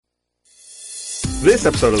This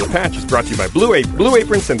episode of The Patch is brought to you by Blue Apron. Blue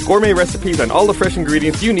Apron sends gourmet recipes and all the fresh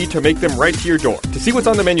ingredients you need to make them right to your door. To see what's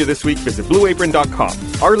on the menu this week, visit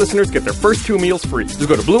BlueApron.com. Our listeners get their first 2 meals free. Just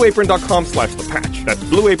go to BlueApron.com/thepatch. That's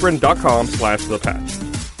BlueApron.com/thepatch.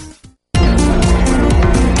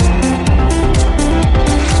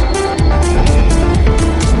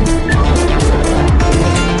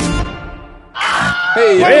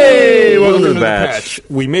 Hey, welcome to the Patch.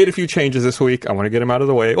 We made a few changes this week. I want to get them out of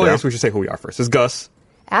the way. Oh, yes, we should say who we are first. It's Gus.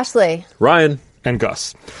 Ashley. Ryan. And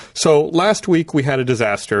Gus. So last week we had a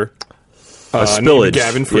disaster. A spillage.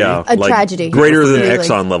 Gavin Free. Yeah, a tragedy. Greater than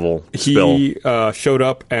Exxon level spill. He showed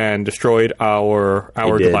up and destroyed our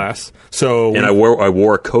hourglass. So and I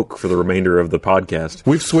wore a Coke for the remainder of the podcast.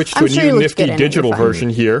 We've switched to a new nifty digital version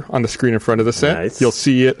here on the screen in front of the set. Nice. You'll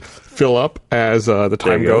see it fill up as the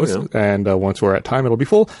time goes. Yeah. And once we're at time, it'll be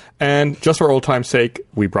full. And just for old time's sake,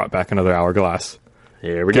 we brought back another hourglass.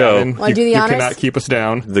 Here we go. Want to do the honors? You cannot keep us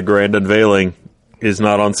down. The grand unveiling is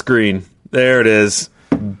not on screen. There it is.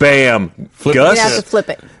 Bam. Flip Gus? You have to flip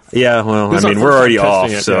it. Yeah, well, we're already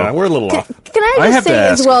off. So yeah, we're a little off. Can I just say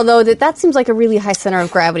as well, though, that seems like a really high center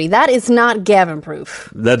of gravity. That is not Gavin-proof.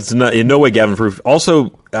 That's not in no way Gavin-proof.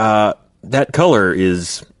 Also, that color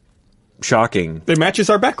is shocking. It matches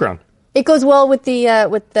our background. It goes well with the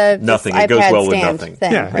nothing. It goes well with nothing.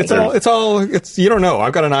 Yeah, right it's all. You don't know.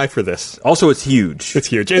 I've got an eye for this. Also, it's huge. It's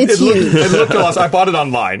huge. It's huge. It looked a lot. I bought it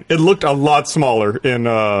online. It looked a lot smaller in.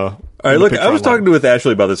 All right, look, I was talking with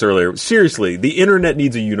Ashley about this earlier. Seriously, the internet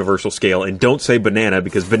needs a universal scale, and don't say banana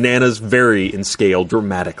because bananas vary in scale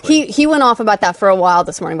dramatically. He went off about that for a while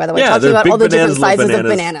this morning, by the way, yeah, talking about all the different sizes of bananas.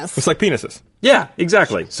 bananas. It's like penises. Yeah,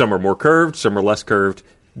 exactly. Some are more curved, some are less curved.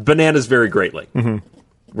 Bananas vary greatly. Mm-hmm.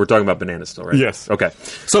 We're talking about bananas still, right? Yes. Okay.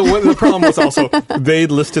 So the problem was also they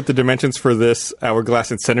listed the dimensions for this hourglass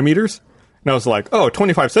in centimeters. And I was like,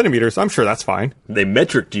 25 centimeters, I'm sure that's fine. They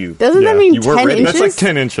metricked you. Doesn't that mean 10 inches? That's like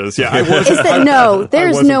 10 inches, yeah. No,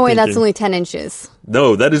 there's no way that's only 10 inches.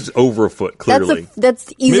 No, that is over a foot, clearly.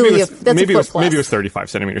 That's easily a foot plus. Maybe it was 35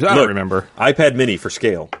 centimeters. I don't remember. iPad mini for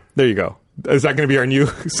scale. There you go. Is that going to be our new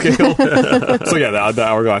scale? So yeah, the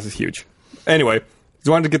hourglass is huge. Anyway, just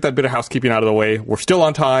wanted to get that bit of housekeeping out of the way. We're still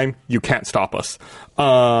on time. You can't stop us.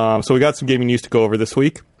 So we got some gaming news to go over this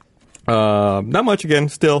week. Not much, again,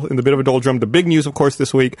 still in the bit of a doldrum. The big news, of course,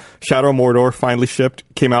 this week, Shadow of Mordor finally shipped,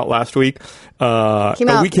 came out last week. Came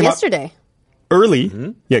out yesterday. Early.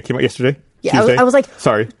 Mm-hmm. Yeah, it came out yesterday. Yeah, I was like...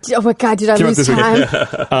 Sorry. Oh my God, did I lose time?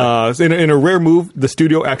 In a rare move, the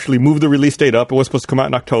studio actually moved the release date up. It was supposed to come out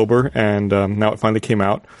in October, and now it finally came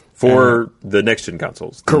out. For the next-gen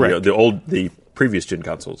consoles. Correct. The previous gen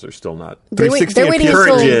consoles are still not. They're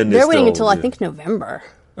waiting until I think November.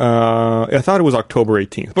 I thought it was October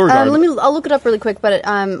 18th. But I'll look it up really quick, but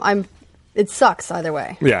it sucks either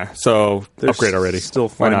way. Yeah, so there's upgrade already. Still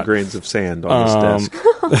fine grains of sand on this desk.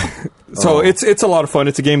 So it's a lot of fun.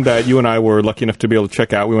 It's a game that you and I were lucky enough to be able to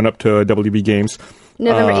check out. We went up to WB Games.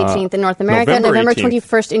 November 18th in North America, November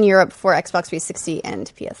 21st in Europe for Xbox 360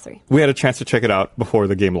 and PS3. We had a chance to check it out before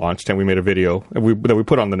the game launched, and we made a video that we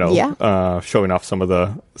put on the note, showing off some of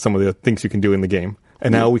the things you can do in the game.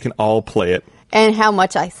 And now we can all play it. And how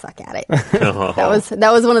much I suck at it. That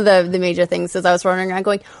was one of the major things, as I was running around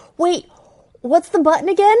going, wait, what's the button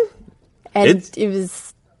again? And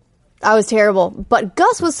I was terrible. But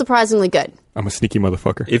Gus was surprisingly good. I'm a sneaky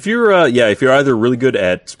motherfucker. If you're either really good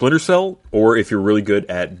at Splinter Cell or if you're really good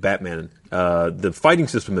at Batman, the fighting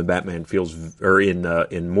system in Batman in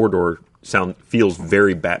Mordor feels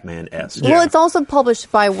very Batman-esque. Well, it's also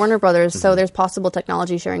published by Warner Brothers, so there's possible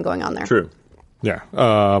technology sharing going on there. True. Yeah.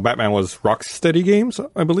 Batman was Rocksteady Games,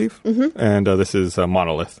 I believe, and this is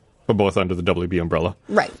Monolith, but both under the WB umbrella.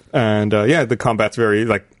 Right. And the combat's very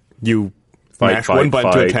you. Mash one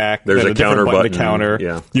button to attack. There's a counter button to counter.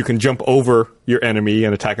 Yeah. You can jump over your enemy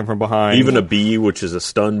and attack him from behind. Even a B, which is a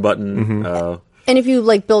stun button. And if you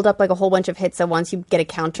build up a whole bunch of hits at once, you get a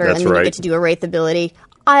counter, and then you get to do a wraith ability.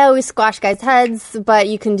 I always squash guys' heads, but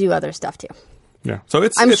you can do other stuff too. Yeah, so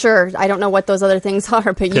I'm sure. I don't know what those other things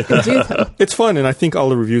are, but you can do them. It's fun, and I think all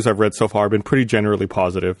the reviews I've read so far have been pretty generally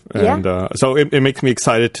positive. And so it makes me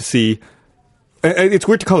excited to see. It's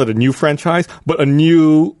weird to call it a new franchise, but a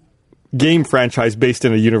new game franchise based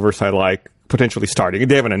in a universe I like, potentially starting.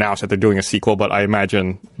 They haven't announced that they're doing a sequel, but I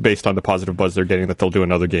imagine, based on the positive buzz they're getting, that they'll do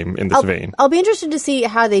another game in this vein. I'll be interested to see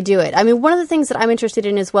how they do it. I mean, one of the things that I'm interested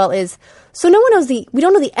in as well is, so no one knows we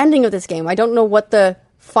don't know the ending of this game. I don't know what the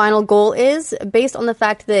final goal is, based on the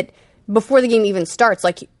fact that before the game even starts,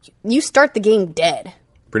 you start the game dead.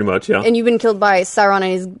 Pretty much, yeah. And you've been killed by Sauron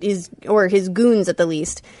and his goons at the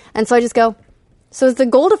least. And so I just go, so is the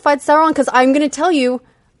goal to fight Sauron? Because I'm going to tell you,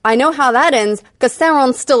 I know how that ends because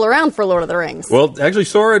Sauron's still around for Lord of the Rings. Well, actually,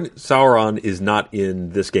 Sauron is not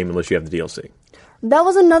in this game unless you have the DLC. That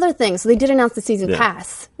was another thing. So they did announce the season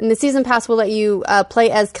pass, and the season pass will let you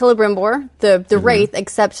play as Celebrimbor, the Wraith,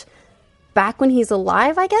 except back when he's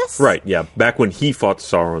alive, I guess. Right. Yeah. Back when he fought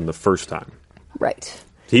Sauron the first time. Right.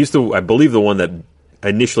 He's I believe, the one that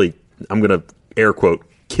initially, I'm going to air quote,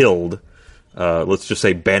 killed. Let's just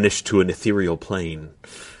say banished to an ethereal plane.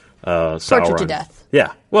 Sauron. Tortured to death.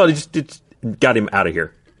 Yeah. Well, it got him out of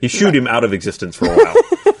here. He shooed him out of existence for a while.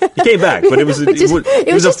 He came back, but it was a firm shoeing.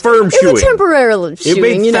 It was a temporary shoeing. It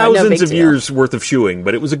made thousands no of years worth of shoeing,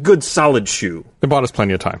 but it was a good solid shoe. It bought us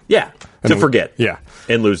plenty of time. Yeah. To forget. Yeah.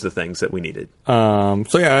 And lose the things that we needed. So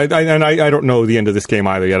yeah, I don't know the end of this game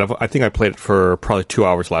either yet. I think I played it for probably 2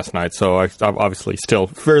 hours last night, so I'm obviously still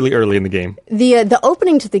fairly early in the game. The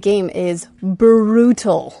opening to the game is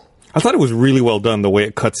brutal. I thought it was really well done, the way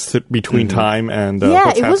it cuts between time and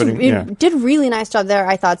what's happening. It did a really nice job there,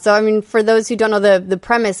 I thought. So, I mean, for those who don't know, the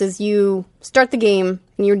premise is you start the game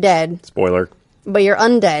and you're dead. Spoiler. But you're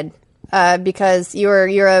undead because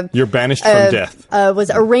you're banished from death. Was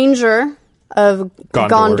a ranger of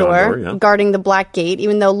Gondor, guarding the Black Gate,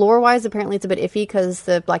 even though lore-wise, apparently it's a bit iffy because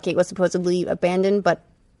the Black Gate was supposedly abandoned, but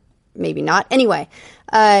maybe not. Anyway,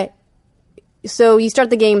 so you start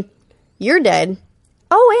the game, you're dead.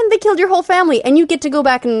 Oh, and they killed your whole family, and you get to go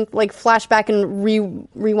back and like flash back and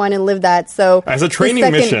rewind and live that. So as a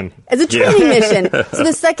training mission. As a training mission. So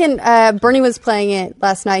the second Bernie was playing it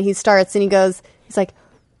last night, he starts and he's like,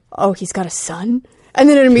 "Oh, he's got a son," and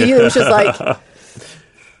then it immediately was just like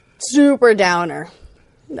super downer.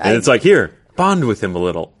 And it's like, here, bond with him a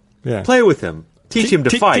little, play with him. Teach him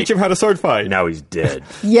to fight. Teach him how to sword fight. Now he's dead.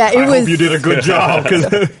 Yeah, I hope you did a good job.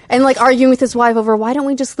 And like arguing with his wife over, why don't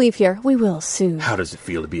we just leave here? We will soon. How does it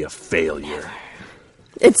feel to be a failure?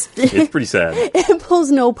 It's pretty sad. It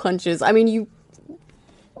pulls no punches. I mean, you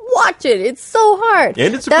watch it. It's so hard.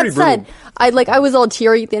 And it's pretty brutal. I was all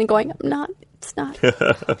teary at the end going, it's not.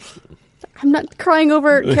 I'm not crying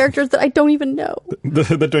over characters that I don't even know.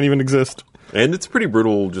 that don't even exist. And it's a pretty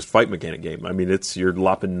brutal just fight mechanic game. I mean, you're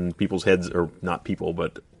lopping people's heads, or not people,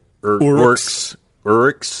 but orcs.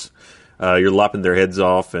 You're lopping their heads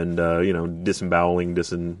off and, disemboweling,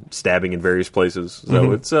 stabbing in various places.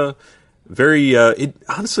 So it's very,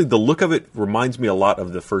 honestly, the look of it reminds me a lot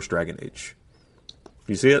of the first Dragon Age.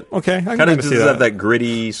 You see it? Okay, I kind of does have that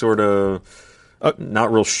gritty sort of,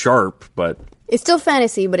 not real sharp, but... It's still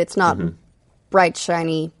fantasy, but it's not... bright,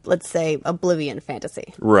 shiny, let's say, Oblivion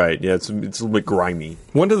fantasy. Right, yeah, it's a little bit grimy.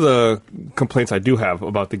 One of the complaints I do have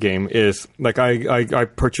about the game is, like, I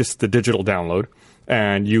purchased the digital download,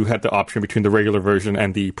 and you had the option between the regular version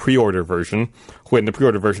and the pre-order version, when the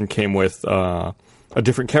pre-order version came with a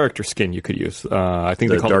different character skin you could use. I think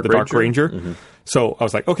they called it the Dark Ranger. Mm-hmm. So I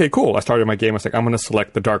was like, okay, cool. I started my game. I was like, I'm going to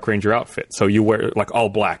select the Dark Ranger outfit. So you wear, like, all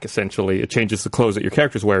black, essentially. It changes the clothes that your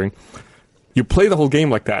character's wearing. You play the whole game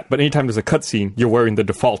like that, but anytime there's a cutscene, you're wearing the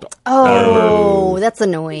default. Oh, that's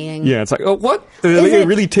annoying. Yeah, it's like, oh, what? It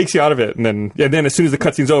really takes you out of it, and then as soon as the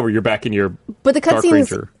cutscene's over, you're back in your But the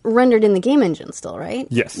cutscene's rendered in the game engine still, right?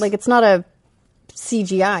 Yes. Like, it's not a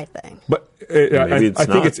CGI thing. But I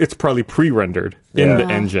think it's probably pre-rendered in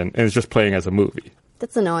the engine, and it's just playing as a movie.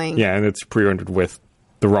 That's annoying. Yeah, and it's pre-rendered with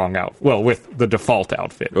the wrong with the default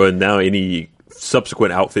outfit. Well, and now any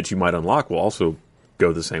subsequent outfits you might unlock will also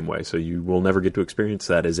go the same way, so you will never get to experience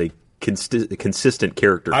that as a consistent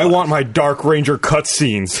character class. I want my Dark Ranger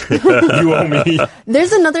cutscenes. You owe me.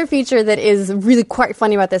 There's another feature that is really quite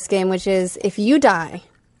funny about this game, which is if you die,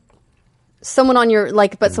 someone on your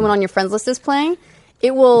friends list is playing,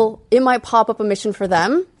 it might pop up a mission for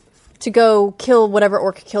them to go kill whatever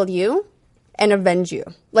orc killed you and avenge you,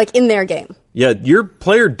 like in their game. Yeah, your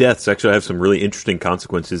player deaths actually have some really interesting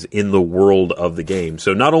consequences in the world of the game.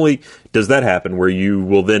 So not only does that happen, where you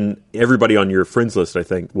will then, everybody on your friends list, I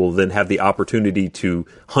think, will then have the opportunity to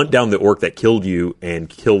hunt down the orc that killed you and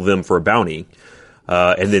kill them for a bounty,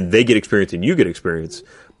 and then they get experience and you get experience.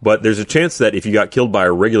 But there's a chance that if you got killed by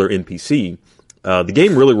a regular NPC, the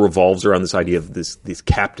game really revolves around this idea of this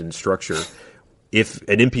captain structure. If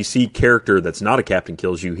an NPC character that's not a captain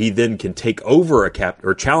kills you, he then can take over a captain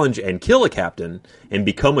or challenge and kill a captain and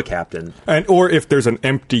become a captain. Or if there's an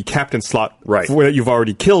empty captain slot that you've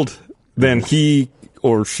already killed, then he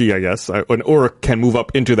or she, I guess, an orc can move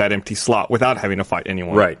up into that empty slot without having to fight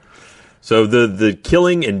anyone. Right. So the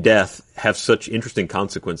killing and death have such interesting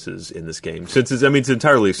consequences in this game. Since it's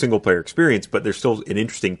entirely a single player experience, but there's still an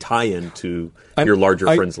interesting tie-in to your larger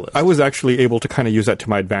friends list. I was actually able to kind of use that to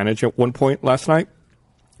my advantage at one point last night.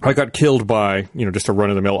 I got killed by, just a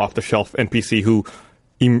run-of-the-mill off-the-shelf NPC who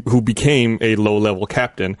who became a low-level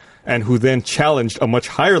captain, and who then challenged a much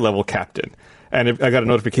higher-level captain. And I got a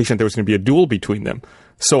notification that there was going to be a duel between them.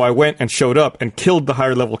 So I went and showed up and killed the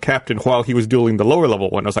higher-level captain while he was dueling the lower-level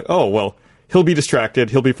one. I was like, oh, well, he'll be distracted.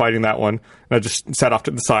 He'll be fighting that one. And I just sat off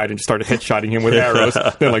to the side and just started headshotting him with arrows.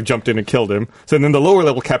 Then, like, jumped in and killed him. So then the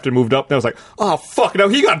lower-level captain moved up, and I was like, oh, fuck, now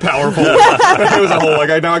he got powerful. It was a whole, like,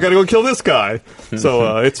 now I got to go kill this guy.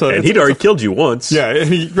 So And he'd already killed you once. Yeah,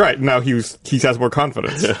 and right now he has more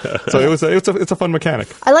confidence. So it's a fun mechanic.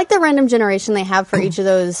 I like the random generation they have for each of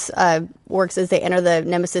those works as they enter the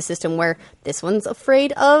Nemesis system, where this one's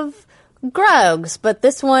afraid of Grogs, but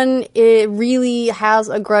this one, it really has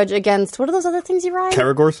a grudge against, what are those other things you ride?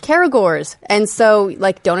 Caragors. And so,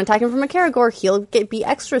 like, don't attack him from a Caragor, he'll be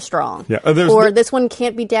extra strong. Yeah, or this one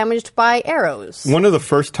can't be damaged by arrows. One of the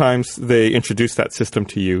first times they introduced that system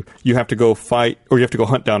to you, you have to go fight, or you have to go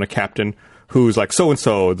hunt down a captain who's like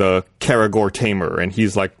so-and-so, the Caragor tamer, and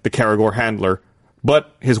he's like the Caragor handler.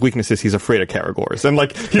 But his weakness is he's afraid of Caragors. And,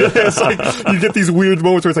 like, it's like, you get these weird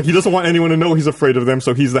moments where it's like he doesn't want anyone to know he's afraid of them,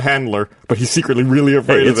 so he's the handler, but he's secretly really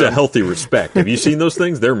afraid of them. It's a healthy respect. Have you seen those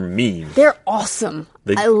things? They're mean. They're awesome.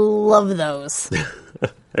 I love those.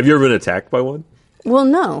 Have you ever been attacked by one? Well,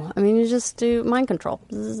 no. I mean, you just do mind control.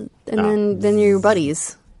 And then you're your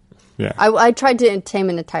buddies. Yeah. I tried to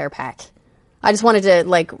tame an entire pack. I just wanted to,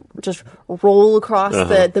 like, just roll across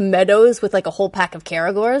the meadows with, like, a whole pack of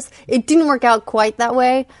Caragors. It didn't work out quite that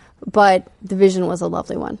way, but the vision was a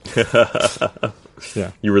lovely one.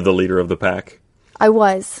 Yeah. You were the leader of the pack? I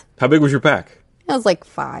was. How big was your pack? I was like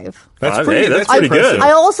 5. That's pretty good.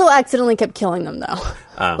 I also accidentally kept killing them, though.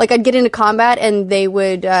 Like, I'd get into combat, and they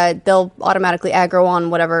would, they'll automatically aggro on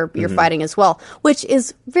whatever you're fighting as well, which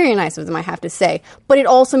is very nice of them, I have to say. But it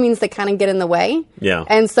also means they kind of get in the way. Yeah.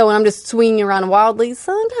 And so when I'm just swinging around wildly,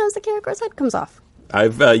 sometimes the Caragor's head comes off. I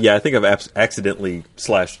think I've accidentally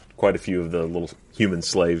slashed quite a few of the little human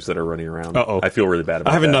slaves that are running around. I feel really bad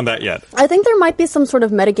about that. I haven't done that yet. I think there might be some sort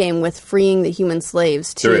of metagame with freeing the human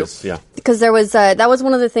slaves, too. There is, yeah. Because there was, that was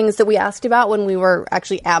one of the things that we asked about when we were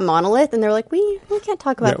actually at Monolith, and they're like, we can't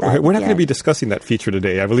talk about that We're not going to be discussing that feature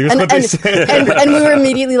today, I believe is what they said. And we were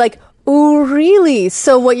immediately like, oh, really?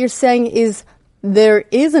 So what you're saying is there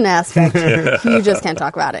is an aspect, you just can't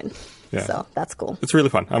talk about it. Yeah. So that's cool. It's really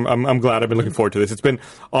fun. I'm glad. I've been looking forward to this. It's been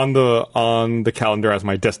on the calendar as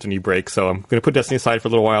my Destiny break, so I'm going to put Destiny aside for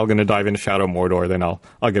a little while. I'm going to dive into Shadow of Mordor, then I'll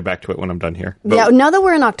get back to it when I'm done here. But now that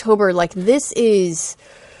we're in October, like, this is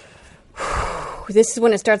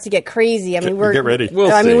when it starts to get crazy. I mean, get ready.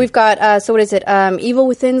 We've got so what is it? Evil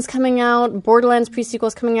Within's coming out. Borderlands pre-sequel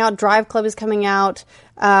is coming out. Drive Club is coming out.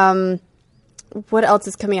 What else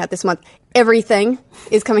is coming out this month? Everything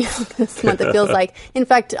is coming out this month, it feels like. In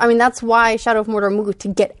fact, I mean, that's why Shadow of Mordor moved to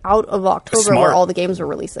get out of October where all the games were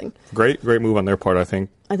releasing. Great move on their part, I think.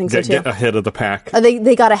 I think so, too. Get ahead of the pack.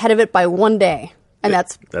 They got ahead of it by one day. And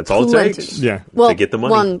that's all plenty. it takes. Yeah. Well, to get the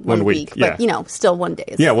money. One week. Yeah. But, still 1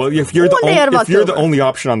 day. Yeah, well, if you're the only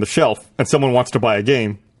option on the shelf and someone wants to buy a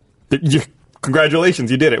game,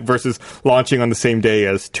 congratulations, you did it, versus launching on the same day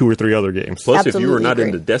as 2 or 3 other games. Plus, if you were not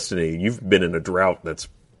into Destiny, you've been in a drought that's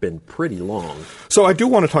been pretty long. So I do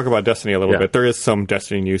want to talk about Destiny a little bit. There is some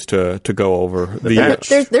Destiny news to go over.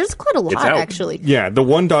 There's quite a lot, actually. Yeah, the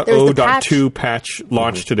 1.0.2 patch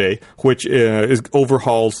launched today, which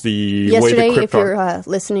overhauls the way the Cryptarch... if you're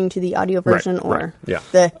listening to the audio version Yeah.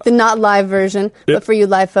 the not live version, but for you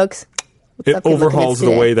live folks... It overhauls the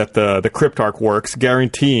way that the Cryptarch works,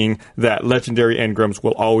 guaranteeing that legendary engrams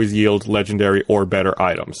will always yield legendary or better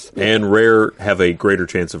items. And rare have a greater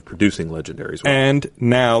chance of producing legendaries. And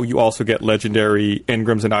now you also get legendary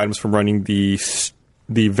engrams and items from running the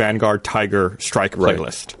Vanguard Tiger Strike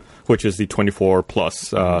playlist, which is the 24-plus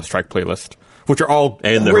Strike playlist, which are all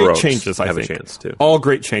great changes, I think. Have a chance, too. All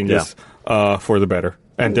great changes for the better.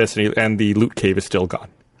 And Destiny and the loot cave is still gone.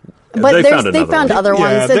 But they found other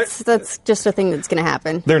ones. That's just a thing that's going to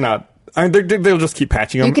happen. They're not. They'll just keep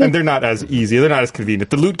patching them, and they're not as easy. They're not as convenient.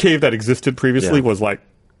 The loot cave that existed previously was like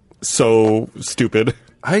so stupid.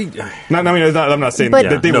 I'm not saying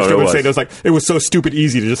that they were stupid. Saying it was so stupid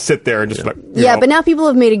easy to just sit there and just but now people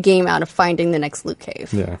have made a game out of finding the next loot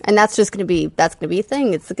cave. Yeah. And that's just going to be a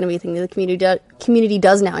thing. It's going to be a thing that the community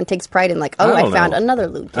does now and takes pride in. I found another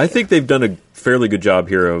loot cave. I think they've done a fairly good job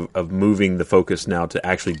here of moving the focus now to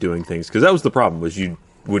actually doing things, because that was the problem. Was you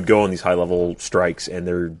would go on these high-level strikes,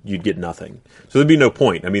 and you'd get nothing. So there'd be no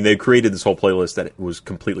point. I mean, they created this whole playlist that was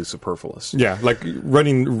completely superfluous. Yeah, like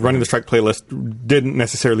running the strike playlist didn't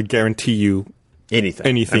necessarily guarantee you anything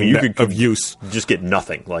I mean, you could of use. Just get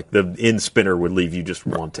nothing. Like, the end spinner would leave you just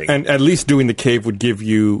wanting. And at least doing the cave would give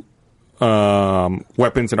you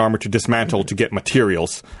weapons and armor to dismantle to get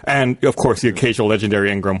materials, and of course the occasional legendary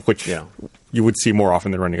engram, which you would see more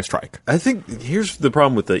often than running a strike. I think here's the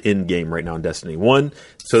problem with the end game right now in Destiny. One,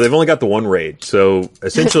 so they've only got the one raid, so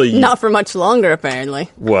essentially Not for much longer, apparently.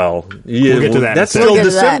 well, yeah, We'll get to that that's in a still second. We'll get to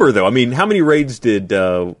December that. though. I mean, how many raids did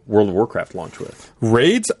World of Warcraft launch with,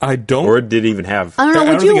 Raids, I don't. or did it even have? I don't know. I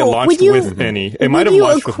Would don't think it you? launched Would you? with any. It might Would have you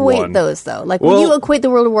launched with equate one. those though? Like, Well- would you equate the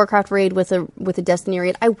World of Warcraft raid with a Destiny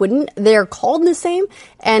raid? I wouldn't. They're called the same,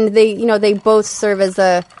 and they both serve as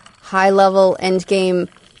a high level end game,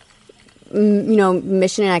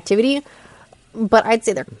 mission and activity. But I'd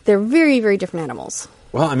say they're very, very different animals.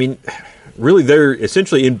 Well, I mean, really, they're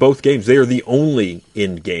essentially in both games. They are the only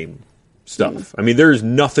in-game stuff. I mean, there's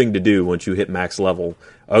nothing to do once you hit max level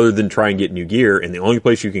other than try and get new gear. And the only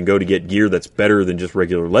place you can go to get gear that's better than just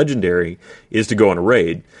regular legendary is to go on a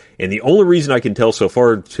raid. And the only reason I can tell so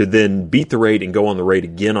far to then beat the raid and go on the raid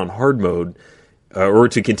again on hard mode, or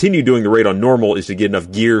to continue doing the raid on normal, is to get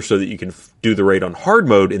enough gear so that you can do the raid on hard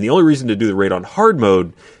mode. And the only reason to do the raid on hard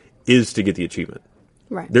mode is to get the achievement.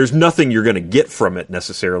 Right. There's nothing you're going to get from it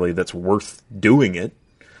necessarily that's worth doing it.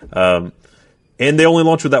 And they only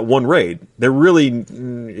launched with that one raid.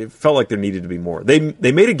 It felt like there needed to be more. They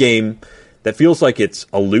made a game that feels like it's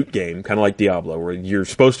a loot game, kind of like Diablo, where you're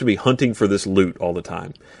supposed to be hunting for this loot all the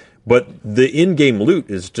time. But the in-game loot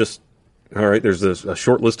is just, all right, there's a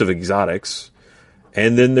short list of exotics,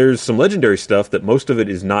 and then there's some legendary stuff that most of it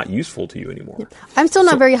is not useful to you anymore. I'm still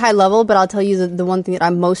not very high level, but I'll tell you the one thing that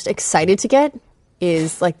I'm most excited to get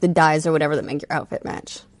is like the dyes or whatever that make your outfit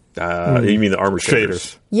match. You mean the armor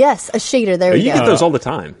shaders? Yes, a shader. There You we go. get those all the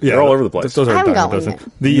time. They're all over the place. Those I are haven't dime got one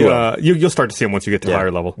dozen. yet. You'll start to see them once you get to Yeah.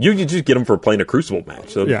 higher level. You just get them for playing a Crucible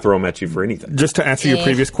match. They'll throw them at you for anything. Just to answer your Eh.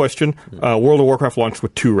 previous question, World of Warcraft launched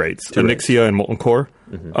with two raids, Onyxia and Molten Core.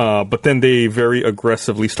 But then they very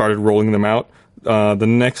aggressively started rolling them out. The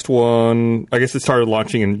next one, I guess it started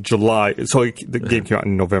launching in July. So the game came out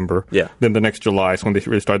in November. Yeah. Then the next July is when they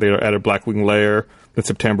really started. They added Blackwing Lair. Then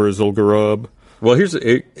September is Zul'Gurub. Well,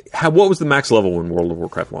 what was the max level when World of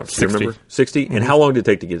Warcraft launched? Do you 60. remember? 60? And how long did it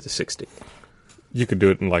take to get to 60? You could do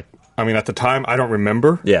it in at the time, I don't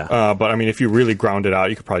remember. Yeah. But I mean, if you really ground it out,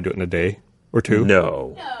 you could probably do it in a day or two.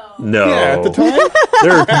 No. Yeah, at the time?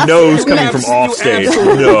 There are no's coming from off stage.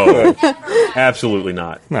 No. Absolutely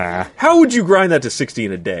not. Nah. How would you grind that to 60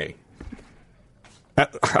 in a day?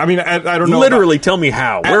 I mean, I don't know. Literally, tell me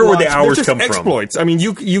how. Where would the They're hours just come exploits. I mean,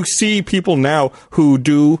 you see people now who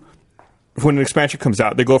do, when an expansion comes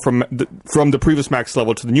out, they go from the previous max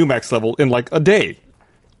level to the new max level in like a day.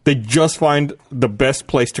 They just find the best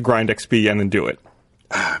place to grind XP and then do it.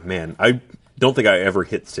 from? Man, I don't think I ever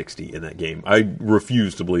hit 60 in that game. I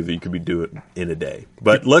refuse to believe that you could do it in a day.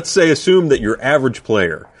 But let's assume that your average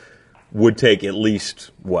player would take at least,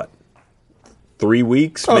 3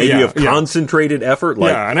 weeks, maybe yeah, of concentrated effort?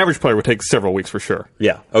 Yeah, an average player would take several weeks for sure.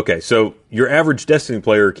 Yeah. Okay. So your average Destiny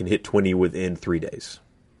player can hit 20 within 3 days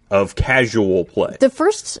of casual play. The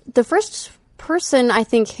first person I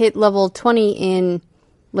think hit level 20 in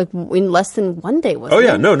less than 1 day. Wasn't Oh,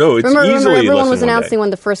 yeah. it? No, it's remember easily everyone less was than 1 announcing day. when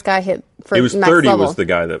the first guy hit for It was max 30 level. was the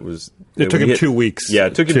guy that was. It took him 2 weeks. Yeah,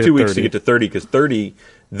 it took him to 2 hit weeks to 30. get to 30 because 30,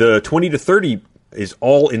 the 20 to 30 is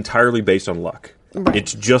all entirely based on luck. Right.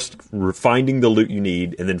 It's just finding the loot you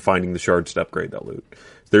need and then finding the shards to upgrade that loot.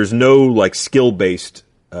 There's no skill based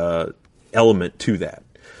element to that.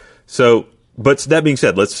 So, but that being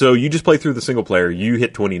said, so you just play through the single player, you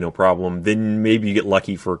hit 20, no problem. Then maybe you get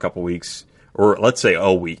lucky for a couple weeks, or let's say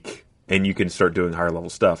a week, and you can start doing higher level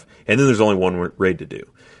stuff. And then there's only one raid to do.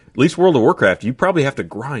 At least World of Warcraft, you probably have to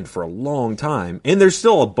grind for a long time, and there's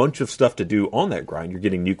still a bunch of stuff to do on that grind. You're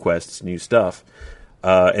getting new quests, new stuff.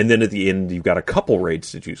 And then at the end, you've got a couple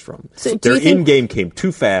raids to choose from. So do their you think- in-game came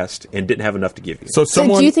too fast and didn't have enough to give you. So So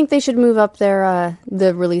someone do you think they should move up their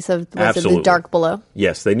the release of the Absolutely. Dark Below?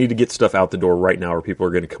 Yes, they need to get stuff out the door right now, or people are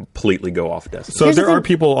going to completely go off Destiny. So Here's the there are thing-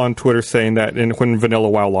 people on Twitter saying that when Vanilla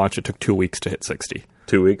WoW launched, it took 2 weeks to hit 60.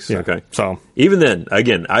 2 weeks? Yeah. Okay. So Even then,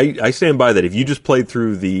 again, I stand by that. If you just played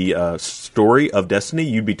through the story of Destiny,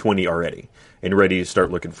 you'd be 20 already and ready to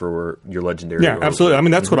start looking for your legendary. yeah, absolutely. I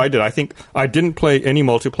mean, that's what I did. I think I didn't play any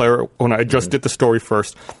multiplayer when I just did the story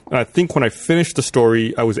first. And I think when I finished the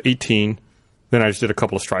story, I was 18. Then I just did a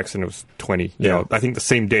couple of strikes and it was 20. You know, I think the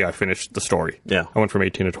same day I finished the story. Yeah. I went from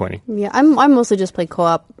 18 to 20. Yeah, I mostly just play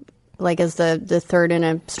co-op, as the third in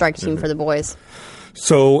a strike team for the boys.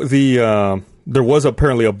 So the there was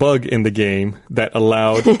apparently a bug in the game that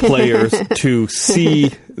allowed players to see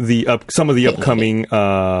some of the upcoming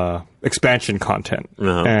expansion content.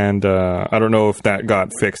 And I don't know if that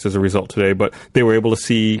got fixed as a result today, but they were able to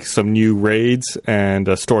see some new raids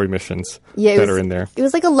and story missions that are in there. It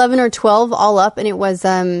was like 11 or 12 all up, and it was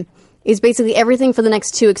is basically everything for the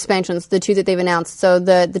next 2 expansions, the 2 that they've announced. So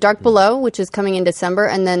the Dark Below, which is coming in December,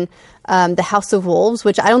 and then the House of Wolves,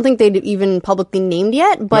 which I don't think they'd even publicly named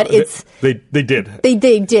yet, but they did. They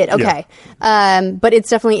did, okay. Yeah. But it's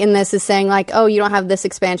definitely in this, is saying like, oh, you don't have this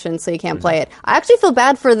expansion, so you can't play it. I actually feel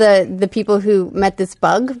bad for the people who met this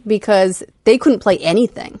bug, because they couldn't play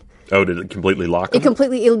anything. Oh, did it completely lock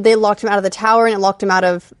them? They locked him out of the tower, and it locked him out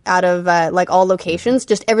of like all locations.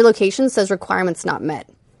 Just every location says requirements not met.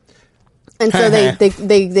 And so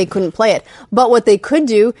they couldn't play it. But what they could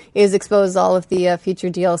do is expose all of the future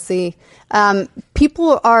DLC.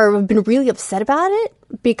 People have been really upset about it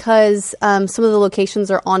because some of the locations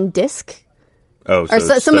are on disc. Oh,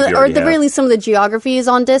 so or at the very least, some of the geography is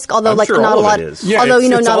on disc. Although, not a lot. Yeah, although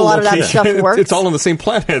not a lot of that stuff works. It's all on the same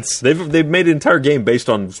planets. They've made an entire game based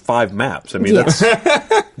on 5 maps. I mean, that's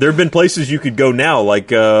there have been places you could go now,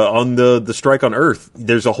 like on the Strike on Earth.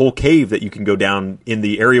 There's a whole cave that you can go down in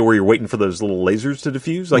the area where you're waiting for those little lasers to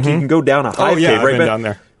diffuse. Like you can go down a hive cave I've been down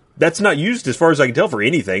there. That's not used, as far as I can tell, for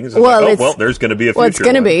anything. It's there's going to be a future. Well, it's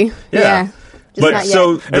going to be. Yeah. But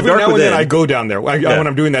so every now and then I go down there when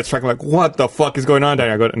I'm doing that strike. I'm like, what the fuck is going on down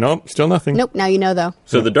here? I go, nope, still nothing. Nope. Now you know though.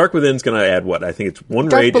 So the Dark Within's going to add what? I think it's one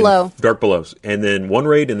raid. Dark Belows, and then 1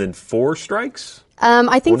 raid, and then 4 strikes.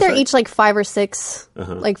 I think they're each like 5 or 6,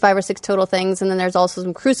 like 5 or 6 total things, and then there's also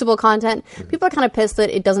some Crucible content. People are kind of pissed that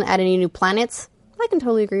it doesn't add any new planets. I can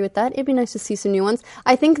totally agree with that. It'd be nice to see some new ones.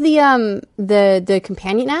 I think the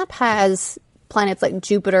companion app has planets like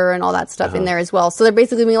Jupiter and all that stuff in there as well. So they're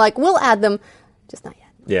basically being like, we'll add them. Just not yet.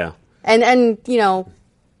 Yeah. And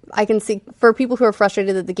I can see, for people who are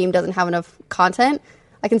frustrated that the game doesn't have enough content,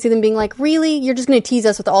 I can see them being like, really? You're just going to tease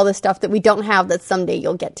us with all this stuff that we don't have that someday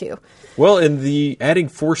you'll get to. Well, and adding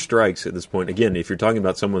 4 strikes at this point, again, if you're talking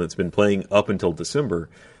about someone that's been playing up until December,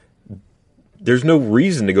 there's no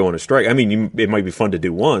reason to go on a strike. I mean, it might be fun to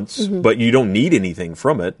do once, but you don't need anything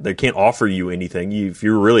from it. They can't offer you anything. If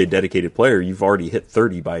you're really a dedicated player, you've already hit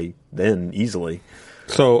 30 by then easily.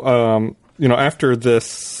 So, after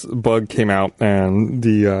this bug came out and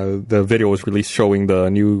the video was released showing the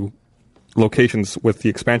new locations with the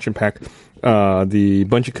expansion pack, the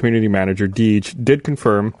Bungie community manager, Deej, did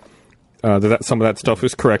confirm that some of that stuff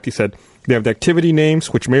is correct. He said they have the activity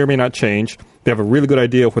names, which may or may not change. They have a really good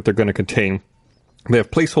idea of what they're going to contain. They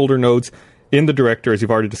have placeholder nodes in the director, as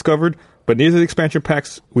you've already discovered, but neither of the expansion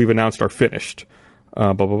packs we've announced are finished.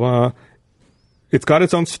 Blah, blah, blah. It's got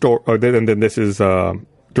its own story. And then this is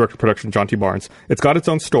director of production, John T. Barnes. It's got its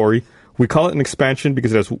own story. We call it an expansion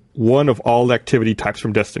because it has one of all the activity types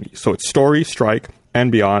from Destiny. So it's story, strike,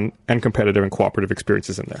 and beyond, and competitive and cooperative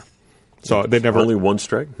experiences in there. So they never... Only one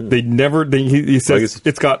strike? They never... He says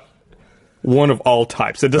it's got one of all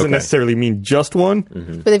types. It doesn't necessarily mean just one.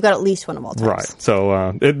 But they've got at least one of all types. Right.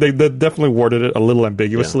 So they definitely worded it a little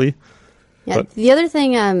ambiguously. Yeah. But the other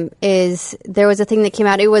thing is there was a thing that came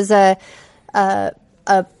out. It was a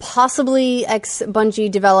possibly ex-Bungie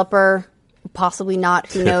developer, possibly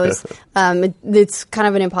not, who knows. It's kind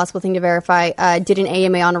of an impossible thing to verify. Did an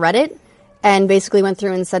AMA on Reddit and basically went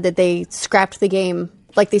through and said that they scrapped the game.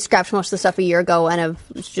 Like, they scrapped most of the stuff a year ago and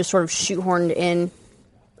have just sort of shoehorned in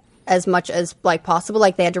as much as, like, possible.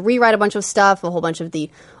 Like, they had to rewrite a bunch of stuff, a whole bunch of the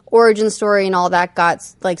origin story and all that got,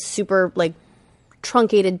 like, super, like,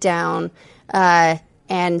 truncated down. And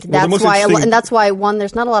that's why, one,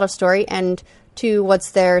 there's not a lot of story, and two,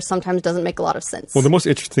 what's there sometimes doesn't make a lot of sense. Well, the most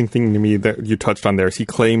interesting thing to me that you touched on there is he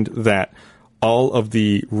claimed that all of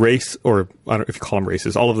the race, or I don't know if you call them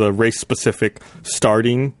races, all of the race-specific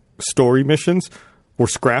starting story missions were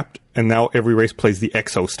scrapped, and now every race plays the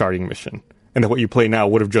EXO starting mission. And that what you play now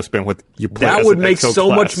would have just been what you play. That would make so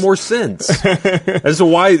much more sense as to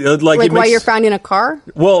why, why you're found in a car.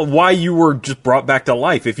 Well, why you were just brought back to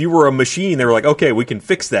life. If you were a machine, they were like, okay, we can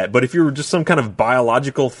fix that. But if you were just some kind of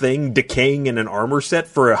biological thing decaying in an armor set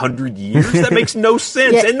for 100 years, that makes no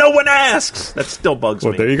sense, and no one asks. That still bugs me.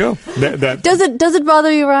 Well, there you go. Does it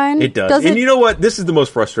bother you, Ryan? It does. And you know what? This is the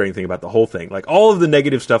most frustrating thing about the whole thing. Like all of the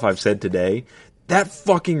negative stuff I've said today, that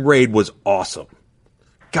fucking raid was awesome.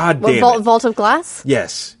 God damn it. Vault of Glass?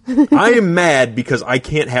 Yes. I am mad because I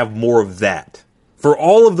can't have more of that. For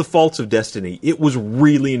all of the faults of Destiny, it was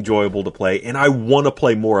really enjoyable to play, and I want to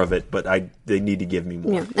play more of it, but they need to give me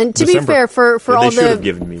more. Yeah. And to be fair, for all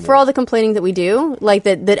the complaining that we do, like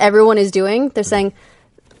that everyone is doing, they're saying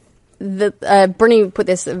Bernie put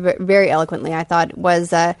this very eloquently, I thought,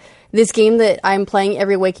 was this game that I'm playing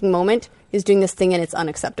every waking moment is doing this thing and it's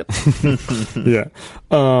unacceptable. Yeah.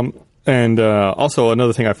 And also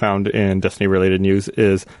another thing I found in Destiny-related news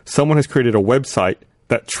is someone has created a website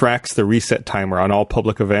that tracks the reset timer on all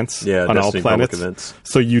public events, on all planets. Events.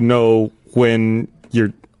 So you know when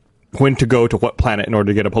to go to what planet in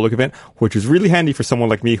order to get a public event, which is really handy for someone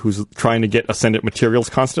like me who's trying to get Ascendant materials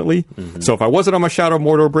constantly. Mm-hmm. So if I wasn't on my Shadow of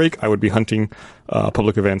Mordor break, I would be hunting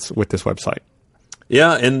public events with this website.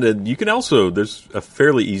 Yeah, and you can also, there's a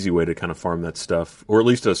fairly easy way to kind of farm that stuff, or at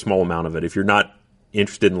least a small amount of it. If you're not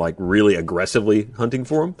interested in like really aggressively hunting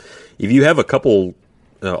for them, if you have a couple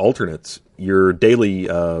alternates, your daily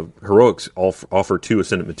heroics offer 2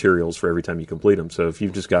 Ascendant materials for every time you complete them. So if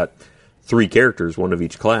you've just got 3 characters, one of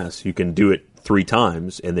each class, you can do it 3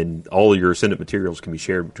 times, and then all your Ascendant materials can be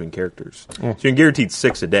shared between characters. So you can guaranteed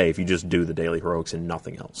 6 a day if you just do the daily heroics and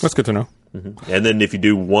nothing else. That's good to know. Mm-hmm. And then if you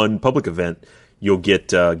do one public event, you'll get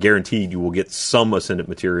guaranteed you will get some Ascendant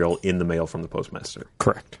material in the mail from the postmaster.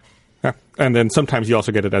 Correct. Yeah. And then sometimes you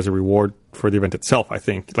also get it as a reward for the event itself, I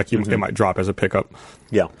think. Like it might drop as a pickup.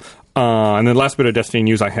 Yeah. And then last bit of Destiny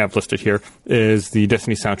news I have listed here is the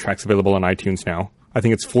Destiny soundtracks available on iTunes now. I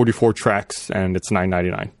think it's 44 tracks and it's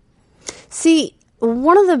 $9.99. See,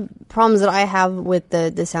 one of the problems that I have with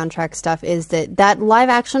the soundtrack stuff is that live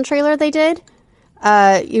action trailer they did,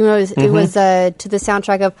 it was to the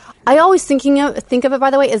soundtrack of. I always think of it, by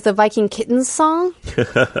the way, as the Viking Kittens song.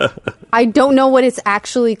 I don't know what it's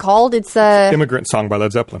actually called. It's Immigrant Song by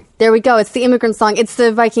Led Zeppelin. There we go. It's the Immigrant Song. It's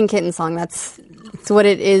the Viking Kitten song. That's what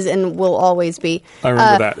it is and will always be. I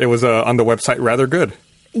remember that. It was on the website Rather Good.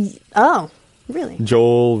 Oh, really?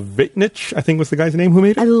 Joel Vitnich, I think was the guy's name who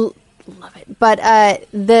made it. I love it. But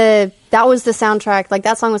that was the soundtrack. Like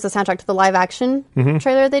that song was the soundtrack to the live action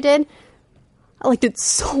trailer they did. I liked it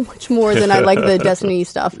so much more than I like the Destiny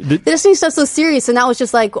stuff. The Destiny stuff's so serious, and that was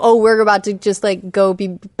just like, oh, we're about to just like go be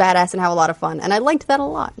badass and have a lot of fun, and I liked that a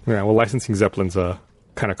lot. Yeah, well, licensing Zeppelin's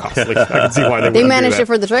kind of costly. I can see why they managed it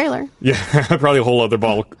for the trailer. Yeah, probably a whole other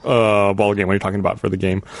ball game. What are you talking about for the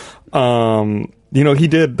game? He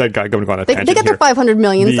did that guy going on a tangent. They got their 500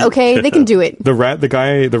 millions. Okay, they can do it. The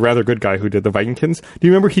rather good guy who did the Viking Kittens. Do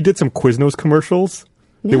you remember he did some Quiznos commercials?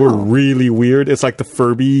 No. They were really weird. It's like the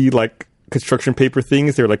Furby construction paper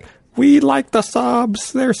things. They're like, we like the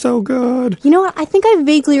subs. They're so good. You know what? I think I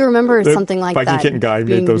vaguely remember something like Viking that. Viking Kitten guy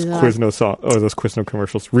made those Quizno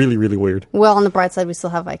commercials. Really, really weird. Well, on the bright side, we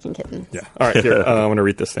still have Viking Kittens. Yeah. All right, here. I want to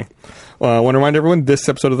read this thing. I want to remind everyone, this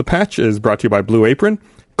episode of The Patch is brought to you by Blue Apron.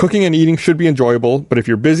 Cooking and eating should be enjoyable, but if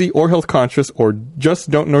you're busy or health conscious or just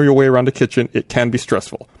don't know your way around a kitchen, it can be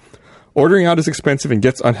stressful. Ordering out is expensive and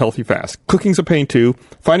gets unhealthy fast. Cooking's a pain too.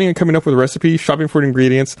 Finding and coming up with recipes, shopping for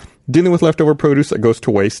ingredients, dealing with leftover produce that goes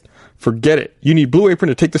to waste. Forget it. You need Blue Apron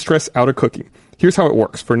to take the stress out of cooking. Here's how it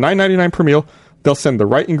works. For $9.99 per meal, they'll send the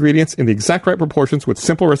right ingredients in the exact right proportions with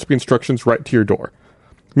simple recipe instructions right to your door.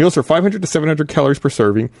 Meals are 500 to 700 calories per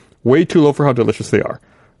serving. Way too low for how delicious they are.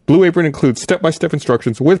 Blue Apron includes step-by-step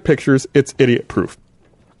instructions with pictures. It's idiot-proof.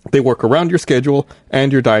 They work around your schedule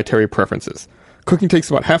and your dietary preferences. Cooking takes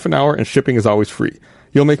about half an hour and shipping is always free.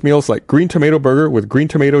 You'll make meals like green tomato burger with green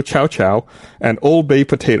tomato chow chow and Old Bay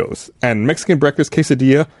potatoes and Mexican breakfast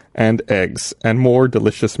quesadilla and eggs and more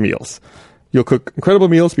delicious meals. You'll cook incredible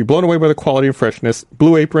meals, be blown away by the quality and freshness.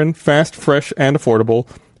 Blue Apron, fast, fresh, and affordable.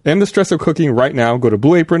 End the stress of cooking right now. Go to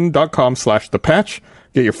blueapron.com/thepatch.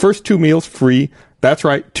 Get your first 2 meals free. That's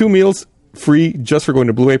right, 2 meals free just for going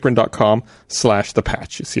to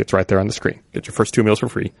blueapron.com/thepatch. You see it's right there on the screen. Get your first 2 meals for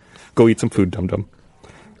free. Go eat some food, dum-dum.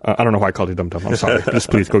 I don't know why I called you dum-dum. I'm sorry. Just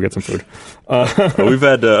please go get some food. Well, we've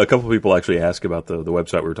had a couple of people actually ask about the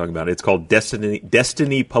website we were talking about. It's called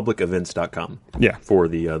DestinyPublicEvents.com. Yeah. For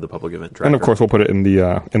the public event tracker. And of course, we'll put it in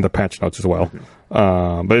the patch notes as well.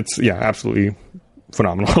 But it's, absolutely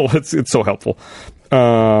phenomenal. It's so helpful.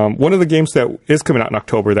 One of the games that is coming out in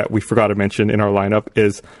October that we forgot to mention in our lineup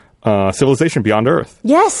is Civilization Beyond Earth.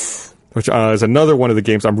 Yes. Which is another one of the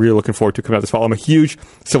games I'm really looking forward to coming out this fall. I'm a huge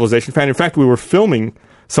Civilization fan. In fact, we were filming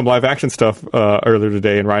some live action stuff earlier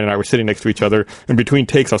today, and Ryan and I were sitting next to each other. And between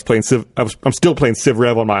takes, I'm still playing Civ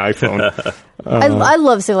Rev on my iPhone. I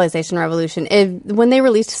love Civilization Revolution. When they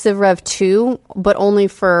released Civ Rev 2, but only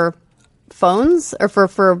for phones or for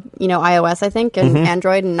iOS, I think, and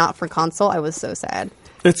Android, and not for console, I was so sad.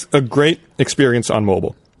 It's a great experience on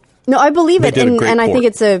mobile. No, I believe it, and I port. think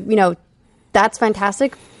it's that's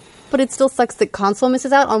fantastic. But it still sucks that console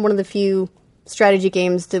misses out on one of the few strategy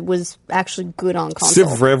games that was actually good on console.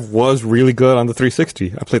 Civ Rev was really good on the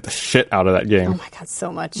 360. I played the shit out of that game. Oh my god,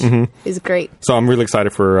 so much. It's great. So I'm really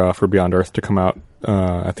excited for Beyond Earth to come out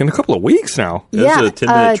I think a couple of weeks now. Yeah, It's a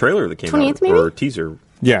 10-minute trailer that came 28th out, maybe? or a teaser.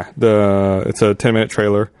 Yeah, it's a 10-minute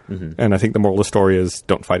trailer, and I think the moral of the story is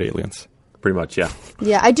don't fight aliens. Pretty much, yeah.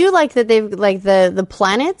 Yeah, I do like that they've like the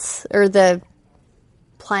planets or the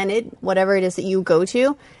planet, whatever it is that you go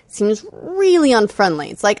to, seems really unfriendly.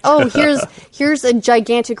 It's like, oh, here's a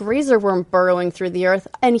gigantic razor worm burrowing through the earth,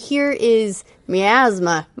 and here is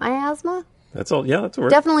miasma. Miasma? That's all. Yeah, that's a word.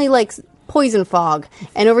 Definitely like poison fog.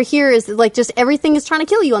 And over here is like just everything is trying to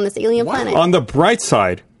kill you on this alien planet. On the bright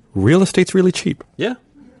side, real estate's really cheap. Yeah.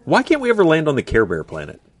 Why can't we ever land on the Care Bear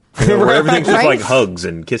planet? Where everything's just Right? like hugs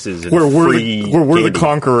and kisses and Where free we're the candy.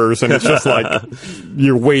 conquerors, and it's just like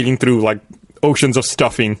you're wading through like oceans of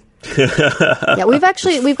stuffing. Yeah, we've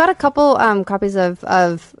got a couple copies of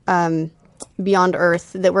Beyond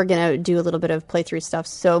Earth that we're gonna do a little bit of playthrough stuff.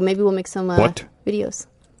 So maybe we'll make some What? videos.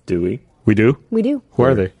 Do we? We do? We do. Who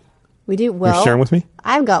are they? We do. Well, You're sharing with me?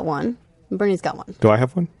 I've got one. Bernie's got one. Do I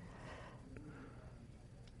have one?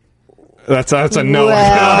 That's a no.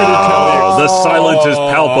 Well- Oh, the silence is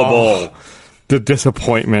palpable. The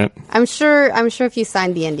disappointment. I'm sure if you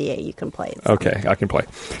signed the NDA, you can play it. Okay, I can play.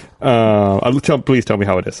 Please tell me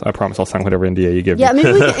how it is. I promise I'll sign whatever NDA you give Yeah, me.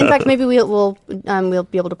 maybe in fact, maybe we'll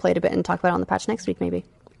be able to play it a bit and talk about it on the patch next week. Maybe.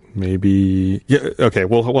 Maybe. Yeah. Okay.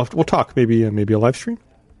 We'll talk. Maybe a live stream.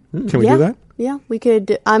 Can we yeah, do that? Yeah, we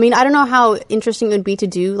could. I mean, I don't know how interesting it would be to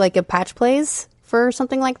do like a patch plays for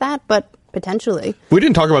something like that, but potentially. We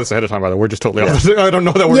didn't talk about this ahead of time, by the way. We're just totally opposite. I don't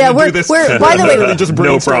know that we're Yeah, going to do this. we're by the way, Literally just No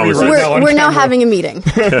brainstorming promises. right now on we're now camera. having a meeting.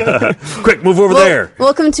 Quick, move over there.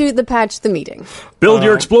 Welcome to the patch, the meeting. Build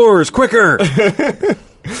your explorers quicker.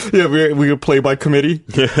 Yeah, we could play by committee.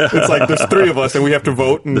 It's like there's three of us and we have to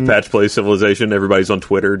vote. And, The patch play civilization. Everybody's on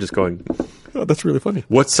Twitter just going, oh, that's really funny.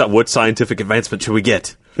 what scientific advancement should we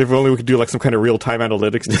get? If only we could do like some kind of real time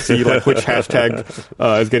analytics to see like which hashtag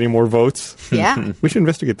is getting more votes. Yeah. We should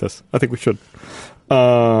investigate this. I think we should.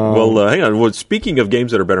 Well, hang on. Well, speaking of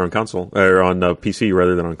games that are better on console or on PC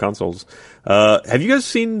rather than on consoles, have you guys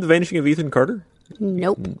seen The Vanishing of Ethan Carter?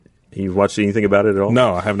 Nope. You watched anything about it at all?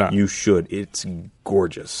 No, I have not. You should. It's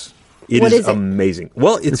gorgeous. It What is is it? amazing.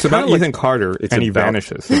 Well, It's about kinda like- Ethan Carter it's and he about-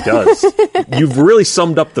 vanishes. He does. You've really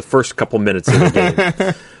summed up the first couple minutes of the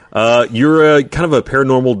game. You're kind of a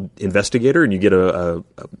paranormal investigator, and you get a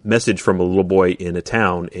message from a little boy in a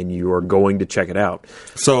town, and you are going to check it out.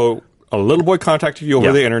 So a little boy contacted you over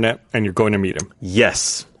Yeah. the internet and you're going to meet him.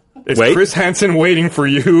 Yes. Is Wait, Chris Hansen waiting for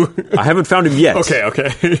you? I haven't found him yet.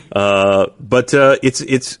 Okay. But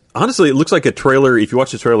it's honestly, it looks like a trailer. If you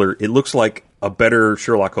watch the trailer, it looks like a better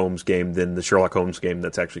Sherlock Holmes game than the Sherlock Holmes game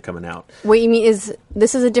that's actually coming out. What you mean is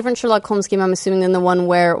this is a different Sherlock Holmes game, I'm assuming, than the one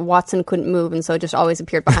where Watson couldn't move and so it just always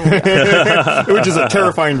appeared behind him. Which is a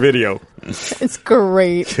terrifying video. It's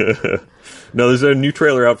great. No, there's a new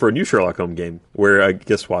trailer out for a new Sherlock Holmes game where I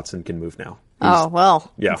guess Watson can move now. Oh,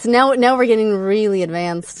 well. Yeah. So now we're getting really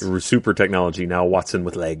advanced. Super technology now. Watson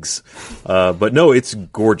with legs, but no, it's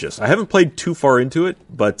gorgeous. I haven't played too far into it,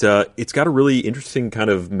 but it's got a really interesting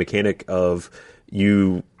kind of mechanic of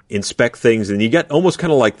you inspect things, and you get almost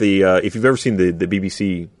kind of like the if you've ever seen the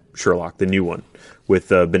BBC Sherlock, the new one with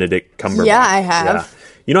Benedict Cumberbatch. Yeah, I have. Yeah.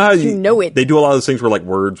 You know how You know it. They do a lot of those things where like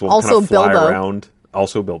words will Also kind of fly Bilbo. around.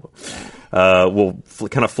 Also Bilbo. Will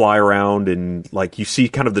kind of fly around, and like you see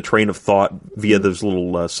kind of the train of thought via those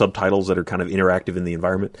little subtitles that are kind of interactive in the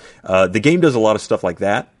environment. The game does a lot of stuff like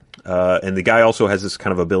that, and the guy also has this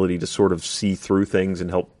kind of ability to sort of see through things and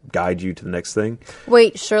help guide you to the next thing.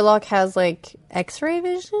 Wait, Sherlock has like X-ray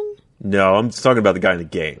vision? No, I'm just talking about the guy in the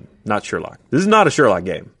game, not Sherlock. This is not a Sherlock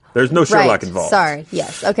game. There's no Sherlock right. involved. Sorry.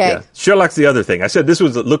 Yes. Okay. Yeah. Sherlock's the other thing. I said this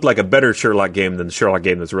looked like a better Sherlock game than the Sherlock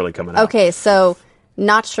game that's really coming out. Okay, so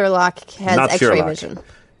not Sherlock has Not X-ray Sherlock. vision.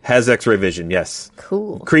 Has X-ray vision, yes.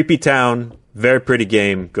 Cool. Creepy town, very pretty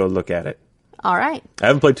game. Go look at it. All right. I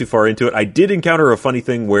haven't played too far into it. I did encounter a funny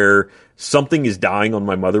thing where something is dying on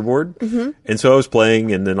my motherboard. Mm-hmm. And so I was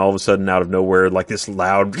playing, and then all of a sudden, out of nowhere, like this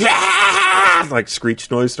loud, like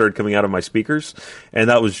screech noise started coming out of my speakers. And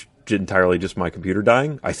that was entirely just my computer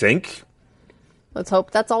dying, I think. Let's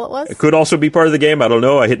hope that's all it was. It could also be part of the game. I don't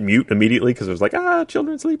know. I hit mute immediately because I was like,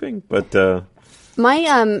 children sleeping. But My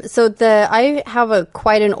I have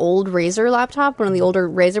quite an old Razer laptop, one of the older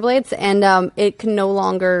Razer blades, and it can no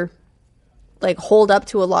longer like hold up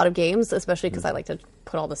to a lot of games, especially because I like to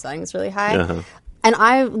put all the settings really high. Uh-huh. And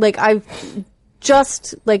I've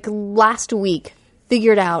just like last week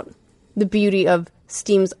figured out the beauty of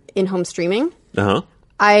Steam's in-home streaming.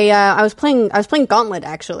 I was playing Gauntlet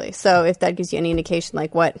actually, so if that gives you any indication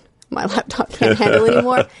like what my laptop can't handle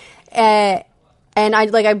anymore. And I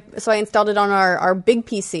installed it on our big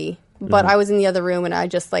PC, but I was in the other room and I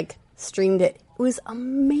just like streamed it was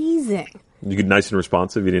amazing. You get nice and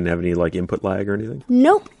responsive. You didn't have any like input lag or anything.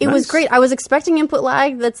 Nope, it was Nice. great. I was expecting input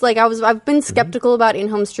lag. That's like I've been skeptical about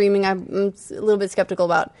in-home streaming. I'm a little bit skeptical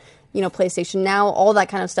about PlayStation Now, all that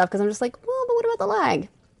kind of stuff, because I'm just like, well, but what about the lag?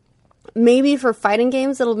 Maybe for fighting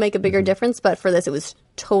games it'll make a bigger difference, but for this it was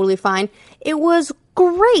totally fine. It was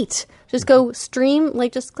great. Just go stream,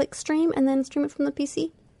 just click stream and then stream it from the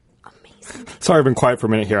PC. Amazing. Sorry, I've been quiet for a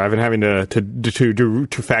minute here. I've been having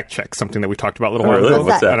to fact check something that we talked about a little while really? ago,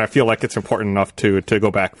 What's that? and I feel like it's important enough to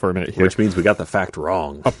go back for a minute here. Which means we got the fact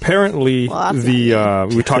wrong. Apparently, Well,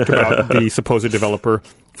 that's we talked about the supposed developer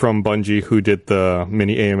from Bungie who did the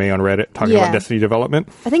mini AMA on Reddit talking Yeah. about Destiny development.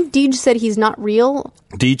 I think Deej said he's not real.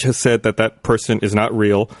 Deej has said that person is not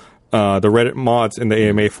real. The Reddit mods in the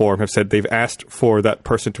AMA forum have said they've asked for that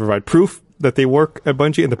person to provide proof that they work at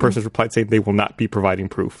Bungie, and the person's replied saying they will not be providing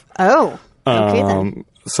proof. Oh, okay then.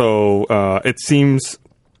 So it seems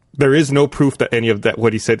there is no proof that any of that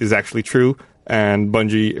what he said is actually true, and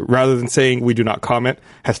Bungie, rather than saying we do not comment,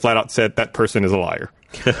 has flat out said that person is a liar.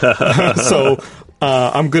 So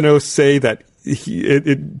I'm going to say that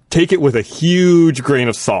take it with a huge grain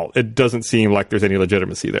of salt. It doesn't seem like there's any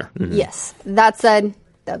legitimacy there. Yes. That said,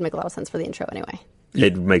 that would make a lot of sense for the intro anyway.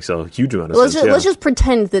 It makes a huge amount of Let's sense. just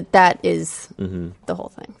pretend that is the whole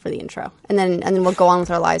thing for the intro, and then we'll go on with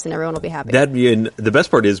our lives, and everyone will be happy. And the best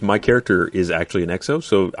part is my character is actually an EXO,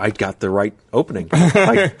 so I got the right opening.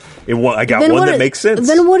 I got Then one what that makes sense.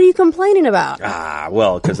 Then what are you complaining about?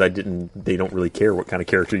 Because they don't really care what kind of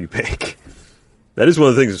character you pick. That is one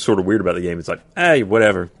of the things that's sort of weird about the game. It's like, hey,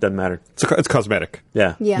 whatever, doesn't matter. It's cosmetic.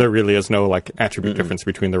 Yeah. Yeah. There really is no attribute difference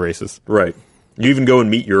between the races. Right. You even go and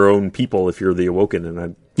meet your own people if you're the Awoken,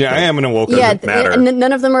 and I am an Awoken. Yeah, matter. and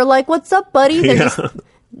none of them are like, "What's up, buddy?" They're just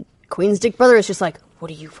Queen's Dick Brother is just like, "What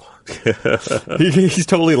do you want?" He's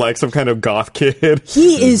totally like some kind of goth kid.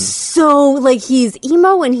 He is so he's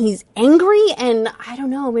emo and he's angry, and I don't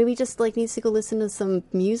know, maybe just needs to go listen to some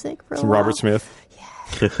music for a while. Robert Smith.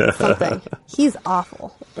 Something. He's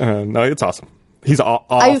awful. No, it's awesome. He's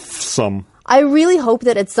awesome. I really hope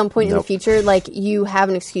that at some point in the Nope. future, you have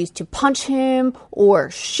an excuse to punch him or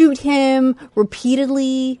shoot him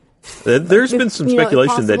repeatedly. There's been some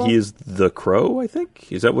speculation that possible. he is the Crow, I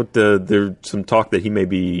think. Is that what there's some talk that he may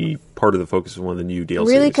be part of the focus of one of the new DLCs?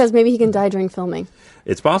 Really, because maybe he can die during filming.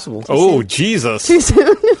 It's possible. Oh, Jesus. Too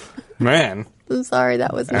soon. Man. I'm sorry,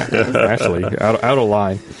 that was not nice. Actually, out of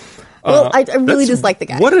line. Well, I really That's- dislike the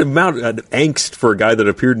guy. What an amount of angst for a guy that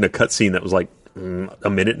appeared in a cutscene that was a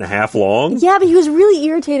minute and a half long. Yeah, but he was really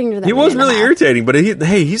irritating to them. He was really irritating, but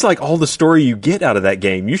he's like all the story you get out of that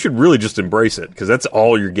game. You should really just embrace it, because that's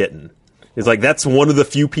all you're getting. It's like, that's one of the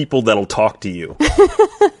few people that'll talk to you.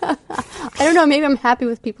 I don't know, maybe I'm happy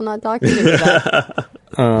with people not talking to me about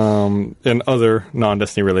it. In other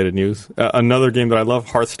non-Destiny related news, another game that I love,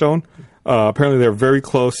 Hearthstone. Apparently, they're very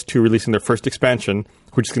close to releasing their first expansion,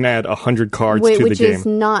 which is going to add 100 cards Wait, to the which game. is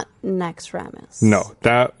not Naxxramas. No,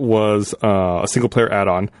 that was a single-player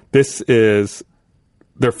add-on. This is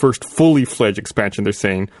their first fully fledged expansion. They're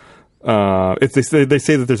saying they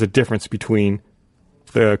say that there's a difference between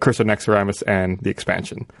the Curse of Naxxramas and the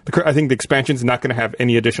expansion. I think the expansion is not going to have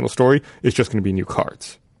any additional story. It's just going to be new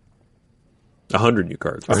cards. 100 new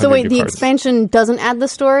cards. Right? So wait, the cards. expansion doesn't add the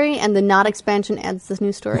story, and the not expansion adds this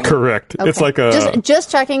new story? Correct. Okay. It's like a just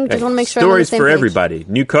checking. Just want to make sure Stories I'm on the same for page. everybody.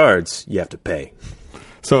 New cards, you have to pay.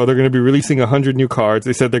 So they're going to be releasing 100 new cards.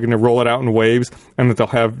 They said they're going to roll it out in waves, and that they'll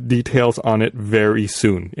have details on it very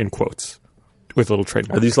soon, in quotes, with little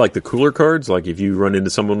trademark. Are these like the cooler cards? Like if you run into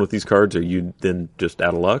someone with these cards, are you then just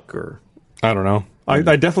out of luck? Or I don't know.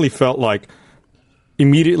 I definitely felt like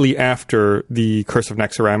immediately after the Curse of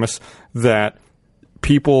Naxxramas that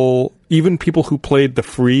even people who played the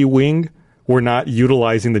free wing were not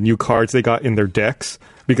utilizing the new cards they got in their decks,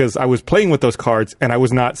 because I was playing with those cards and I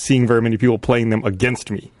was not seeing very many people playing them against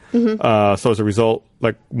me. So as a result,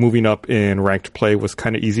 moving up in ranked play was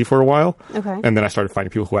kind of easy for a while. Okay. And then I started finding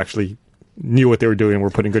people who actually knew what they were doing and were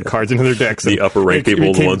putting good cards into their decks. The and upper ranked it people,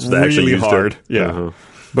 the became ones that actually really used it. hard. Yeah. Uh-huh.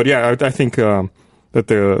 But yeah, I think that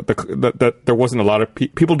that there wasn't a lot of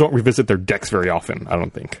people don't revisit their decks very often. I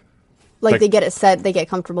don't think. Like they get it set, they get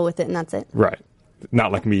comfortable with it, and that's it. Right.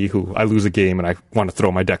 Not like me, who I lose a game and I want to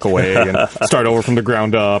throw my deck away and start over from the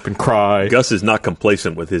ground up and cry. Gus is not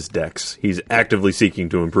complacent with his decks. He's actively seeking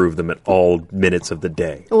to improve them at all minutes of the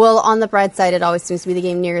day. Well, on the bright side, it always seems to be the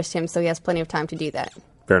game nearest him, so he has plenty of time to do that.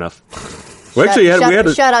 Fair enough. Well,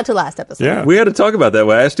 actually, Shout out to last episode. Yeah. we had to talk about that.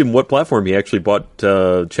 I asked him what platform he actually bought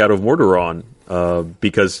Shadow of Mordor on,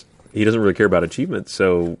 because he doesn't really care about achievements.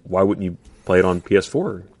 So why wouldn't you play it on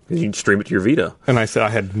PS4? You can stream it to your Vita. And I said I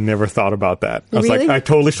had never thought about that. I was Really? like, I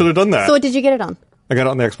totally should have done that. So what did you get it on? I got it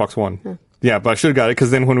on the Xbox One. Yeah, but I should have got it because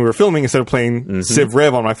then when we were filming, instead of playing Civ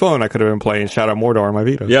Rev on my phone, I could have been playing Shadow of Mordor on my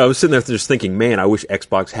Vita. Yeah, I was sitting there just thinking, man, I wish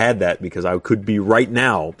Xbox had that because I could be right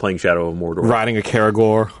now playing Shadow of Mordor. Riding a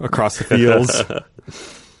Karagor across the fields.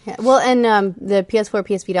 Yeah. Well, and the PS4,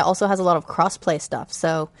 PS Vita also has a lot of cross-play stuff.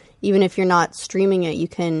 So even if you're not streaming it, you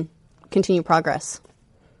can continue progress.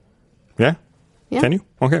 Yeah? Yeah. Can you?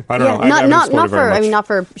 Okay. I don't know. Not, I haven't not, explored not it very for much. I mean not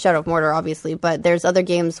for Shadow of Mordor, obviously, but there's other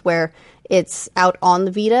games where it's out on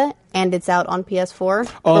the Vita and it's out on PS4 or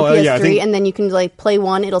PS3, yeah, I think- and then you can like play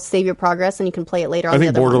one, it'll save your progress, and you can play it later on I the think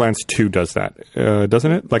other one. Borderlands 2 does that,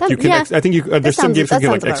 doesn't it? Like That- you can, yeah. I think you. There's some sounds- games where that you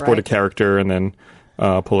can like sounds about export a right. character and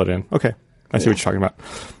then pull it in. Okay, I see what you're talking about.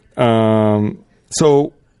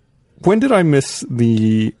 So when did I miss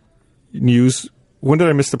the news? When did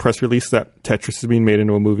I miss the press release that Tetris is being made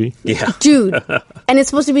into a movie? Yeah. Dude, and it's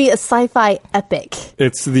supposed to be a sci-fi epic.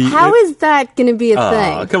 It's the. How is that going to be a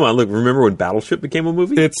thing? Come on, look, remember when Battleship became a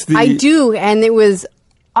movie? It's the. I do, and it was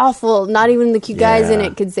awful. Not even the cute guys in Yeah.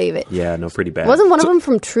 it could save it. Yeah, no, pretty bad. Wasn't one of them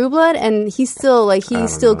from True Blood? And he still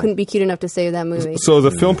know. couldn't be cute enough to save that movie. So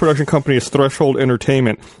the film production company is Threshold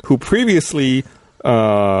Entertainment, who previously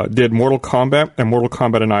did Mortal Kombat and Mortal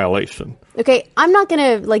Kombat Annihilation. Okay, I'm not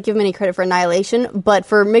gonna give him any credit for Annihilation, but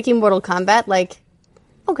for making Mortal Kombat,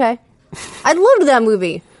 okay, I loved that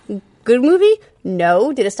movie. Good movie?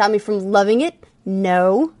 No. Did it stop me from loving it?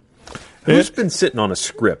 No. Who's been sitting on a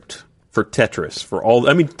script for Tetris for all?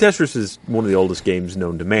 I mean, Tetris is one of the oldest games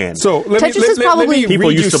known to man. So let Tetris me, is let probably- me People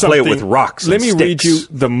read used you to play it something. with rocks Let and me read sticks.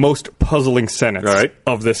 you the most puzzling sentence All right.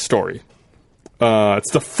 of this story.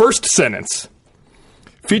 It's the first sentence.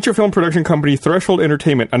 Feature film production company Threshold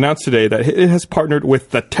Entertainment announced today that it has partnered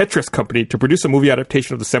with the Tetris Company to produce a movie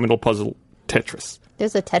adaptation of the seminal puzzle Tetris.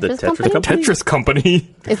 There's a Tetris, Tetris company? company? Tetris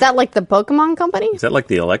Company? Is that like the Pokemon company? Is that like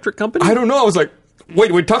the electric company? I don't know. I was like,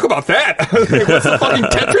 wait, talk about that. What's the fucking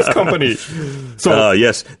Tetris Company? So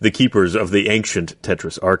Yes, the keepers of the ancient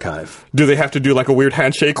Tetris archive. do they have to do like a weird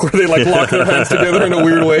handshake where they like lock their hands together in a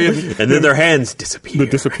weird way And then their hands disappear.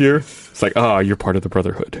 disappear? It's like, you're part of the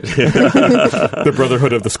Brotherhood. The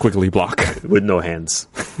Brotherhood of the Squiggly Block. With no hands.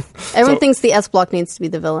 Everyone thinks the S Block needs to be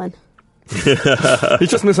the villain. He's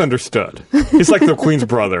just misunderstood. He's like the Queen's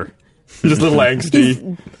brother. He's just a little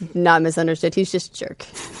angsty. Not misunderstood. He's just a jerk.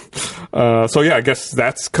 So yeah, I guess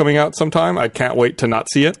that's coming out sometime. I can't wait to not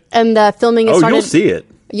see it. And filming has Oh, started. you'll see it.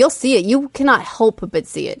 You'll see it. You cannot help but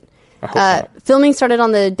see it. I hope not. Filming started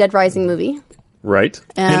on the Dead Rising movie. Right?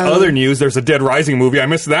 In other news, there's a Dead Rising movie. I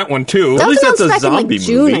missed that one too. That At was least that's a announced back in, zombie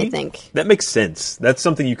June, movie. I think. That makes sense. That's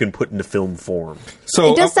something you can put into film form.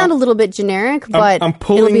 So It does sound a little bit generic, but I'm it'll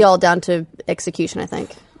pulling- be all down to execution, I think.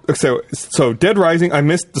 So Dead Rising. I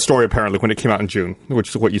missed the story apparently when it came out in June, which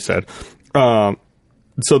is what you said.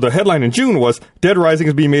 So the headline in June was Dead Rising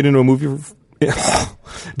is being made into a movie.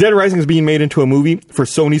 Dead Rising is being made into a movie for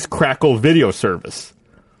Sony's Crackle video service.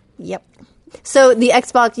 Yep. So the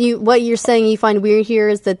Xbox, what you're saying you find weird here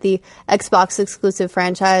is that the Xbox exclusive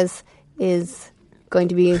franchise is going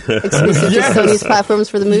to be exclusive Yes. to Sony's platforms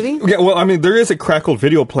for the movie. Yeah, well, I mean, there is a Crackle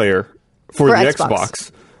video player for the Xbox.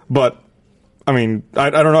 Xbox, but I mean, I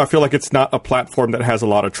don't know. I feel like it's not a platform that has a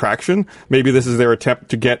lot of traction. Maybe this is their attempt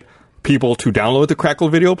to get people to download the Crackle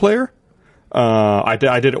video player. I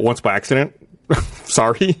did it once by accident.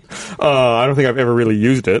 Sorry, I don't think I've ever really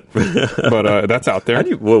used it, but that's out there. How do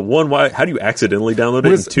you accidentally download it?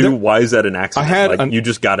 Well, And two, why is that an accident? I had you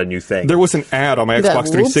just got a new thing. There was an ad on my That- Xbox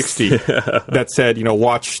 360 that said,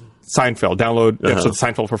 watch Seinfeld, download episodes of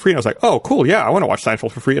Seinfeld for free. And I was like, oh, cool, yeah, I want to watch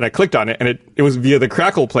Seinfeld for free. And I clicked on it, and it was via the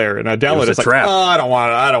Crackle player, and I downloaded it. was a It's like, trap. oh, I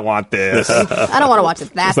don't want this. I don't want to watch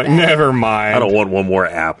it that It's like, bad. never mind. I don't want one more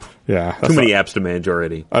app. Yeah, Too many apps to manage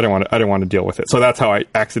already. I don't want to deal with it. So that's how I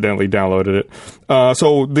accidentally downloaded it.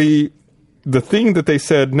 So the thing that they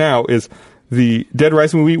said now is the Dead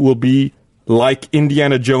Rising movie will be like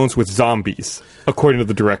Indiana Jones with zombies, according to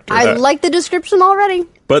the director. I like the description already.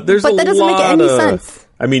 But that doesn't make any sense.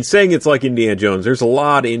 I mean, saying it's like Indiana Jones, there's a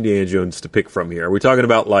lot of Indiana Jones to pick from here. Are we talking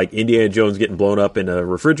about like Indiana Jones getting blown up in a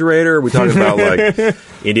refrigerator? Are we talking about like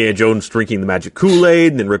Indiana Jones drinking the magic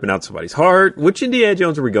Kool-Aid and then ripping out somebody's heart? Which Indiana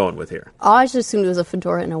Jones are we going with here? Oh, I just assumed it was a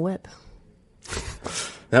fedora and a whip.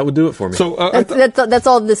 That would do it for me. So That's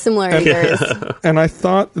all the similarity there is. and I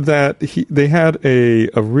thought that they had a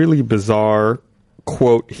really bizarre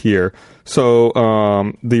quote here. So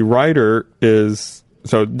the writer is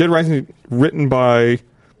Dead Rising, written by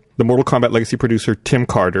the Mortal Kombat Legacy producer Tim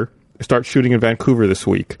Carter. It starts shooting in Vancouver this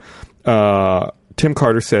week. Tim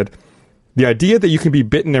Carter said, The idea that you can be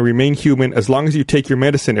bitten and remain human as long as you take your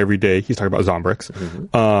medicine every day, he's talking about Zombrex,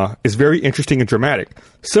 is very interesting and dramatic,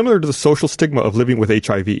 similar to the social stigma of living with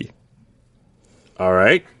HIV. All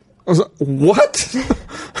right. I was like, what?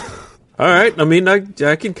 All right. I mean, I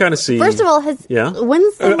can kind of see. First of all,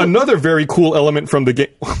 when's Another very cool element from the game.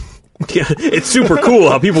 Yeah, it's super cool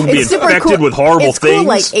how people can be It's super infected cool. with horrible it's things. Cool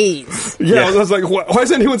like AIDS. Yeah, I was like, why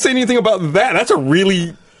doesn't anyone say anything about that? That's a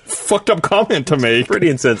really fucked up comment to make. Pretty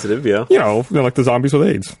insensitive, yeah. You know, they're like the zombies with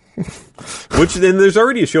AIDS. Which then there's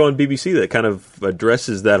already a show on BBC that kind of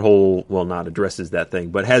addresses that whole, well, not addresses that thing,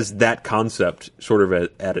 but has that concept sort of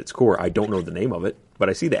at its core. I don't know the name of it, but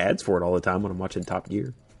I see the ads for it all the time when I'm watching Top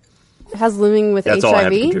Gear. Has living with That's HIV? all I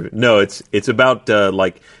have to contribute. No, it's about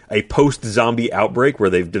like a post-zombie outbreak where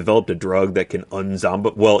they've developed a drug that can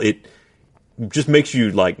unzombie. Well, it just makes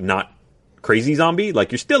you like not crazy zombie,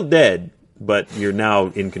 like you're still dead, but you're now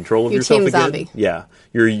in control of You're yourself team again. zombie. Yeah,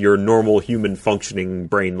 you're your normal human functioning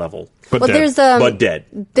brain level, But Well, dead. there's but dead.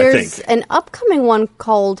 I There's think. an upcoming one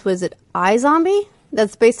called, was it iZombie?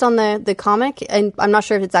 That's based on the comic, and I'm not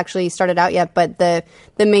sure if it's actually started out yet. But the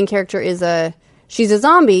main character is she's a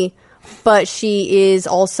zombie, but she is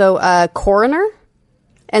also a coroner,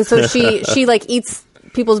 and so she like eats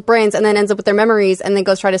people's brains and then ends up with their memories and then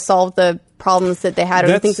goes try to solve the problems that they had or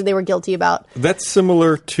the That's- things that they were guilty about. That's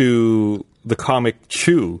similar to the comic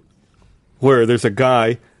Chew, where there's a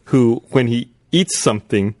guy who, when he eats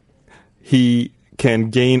something, he can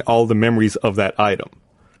gain all the memories of that item.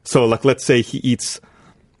 So, like, let's say he eats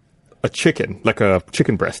a chicken, like a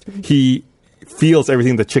chicken breast. He feels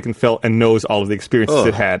everything the chicken felt and knows all of the experiences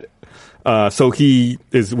it had. So he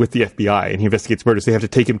is with the FBI and he investigates murders. They have to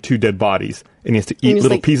take him to dead bodies and he has to eat he's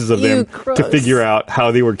little like, pieces of "Ew, them gross." to figure out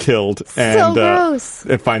how they were killed and gross.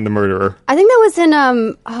 and find the murderer. I think that was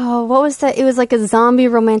in what was that? It was like a zombie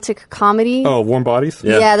romantic comedy. Oh, Warm Bodies?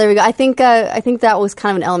 Yeah. Yeah, there we go. I think that was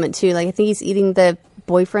kind of an element too. Like I think he's eating the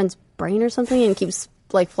boyfriend's brain or something and keeps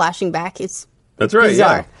like flashing back. It's That's right.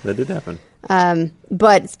 bizarre. Yeah, that did happen.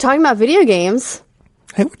 But talking about video games,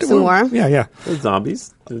 Hey, Some more? Yeah. Well,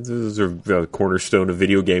 zombies. Those are a cornerstone of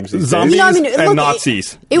video games. These Zombies days. No, I mean, and look,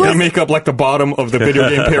 Nazis. it was- They make up like the bottom of the video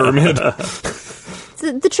game pyramid.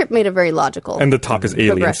 the trip made a very logical. And the top is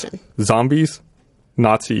aliens. Progression. Zombies,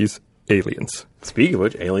 Nazis, aliens. Speaking of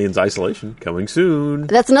which, Aliens Isolation coming soon.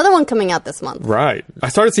 That's another one coming out this month. Right. I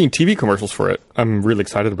started seeing TV commercials for it. I'm really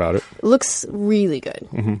excited about it. It looks really good.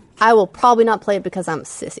 Mm-hmm. I will probably not play it because I'm a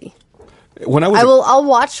sissy. When I was I'll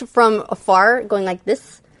watch from afar, going like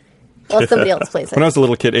this, while somebody else plays when I it. was a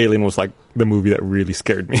little kid, Alien was like the movie that really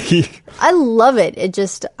scared me. I love it. It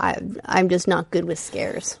just I'm just not good with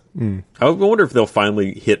scares. I wonder if they'll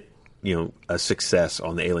finally hit, a success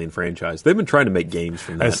on the Alien franchise. They've been trying to make games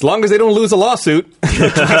from that. As long as they don't lose a lawsuit, a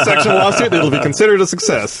class action lawsuit, it'll be considered a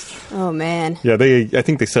success. Oh man, Yeah, I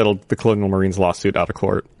think they settled the Colonial Marines lawsuit out of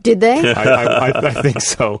court. did they? I think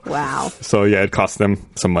so. Wow. So yeah, it cost them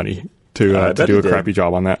some money to I bet do a it did. crappy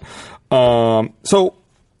job on that. So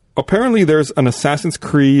apparently, there's an Assassin's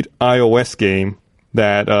Creed iOS game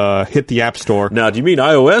that hit the App Store. Now, do you mean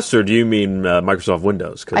iOS or do you mean Microsoft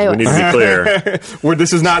Windows? Because we need to be clear. Where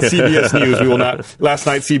this is not CBS News. We will not. Last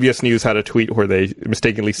night, CBS News had a tweet where they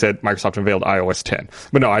mistakenly said Microsoft unveiled iOS 10.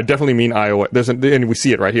 But no, I definitely mean iOS. And we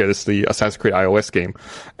see it right here. This is the Assassin's Creed iOS game,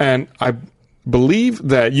 and I believe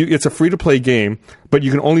that it's a free-to-play game, but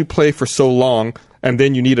you can only play for so long, and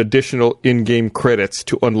then you need additional in-game credits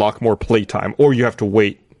to unlock more playtime, or you have to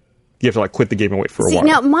wait. You have to quit the game and wait for a See, while.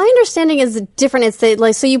 now my understanding is different. It's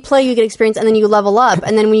that, so you play, you get experience, and then you level up,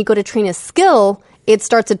 and then when you go to train a skill, it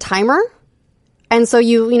starts a timer, and so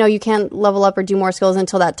you can't level up or do more skills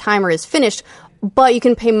until that timer is finished. But you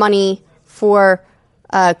can pay money for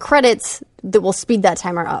credits that will speed that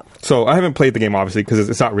timer up. So I haven't played the game obviously because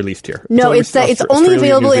it's not released here. No, it's only Australia,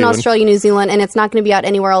 available New in Zealand. Australia, New Zealand, and it's not going to be out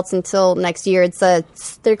anywhere else until next year.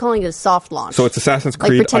 They're calling it a soft launch. So it's Assassin's like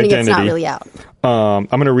Creed pretending Identity. it's not really out. I'm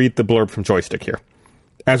going to read the blurb from Joystick here.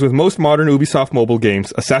 As with most modern Ubisoft mobile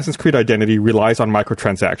games, Assassin's Creed Identity relies on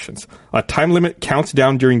microtransactions. A time limit counts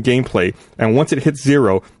down during gameplay, and once it hits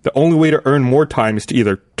 0, the only way to earn more time is to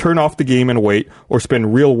either turn off the game and wait, or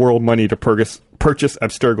spend real-world money to purchase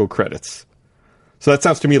Abstergo credits. So that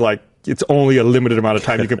sounds to me like it's only a limited amount of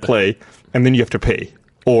time you can play, and then you have to pay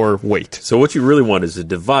or wait. So what you really want is a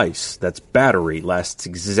device that's battery lasts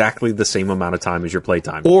exactly the same amount of time as your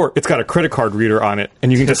playtime. Or it's got a credit card reader on it,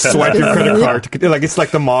 and you can just swipe your credit card. It's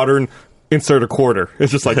like the modern insert a quarter.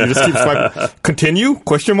 It's just like you just keep swiping. Continue?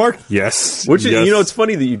 Question mark? Yes. Which yes. it's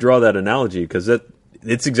funny that you draw that analogy because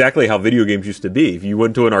it's exactly how video games used to be. If you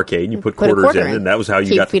went to an arcade and you put Put a quarters quarter in, in. and that was how you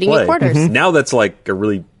Keep got to feeding play. it quarters. Now that's like a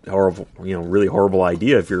really horrible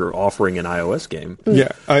idea if you're offering an iOS game. Yeah,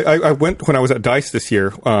 I went when I was at DICE this year.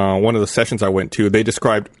 One of the sessions I went to, they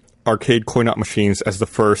described arcade coin-op machines as the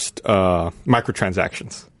first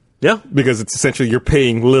microtransactions. Yeah. Because it's essentially you're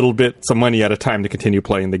paying little bits of money at a time to continue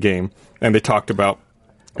playing the game. And they talked about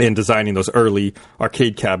in designing those early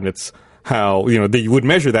arcade cabinets how they would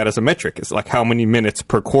measure that as a metric. It's like how many minutes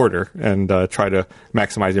per quarter, and try to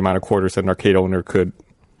maximize the amount of quarters that an arcade owner could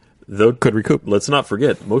recoup. Let's not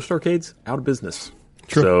forget, most arcades out of business.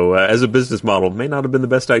 True. So as a business model, may not have been the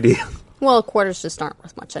best idea. Well, quarters just aren't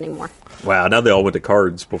worth much anymore. Wow, now they all went to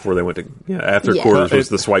cards before they went to after Yeah. quarters Well, was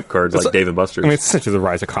the swipe cards like Dave and Buster's. I mean, it's essentially the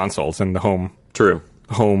rise of consoles and the home True.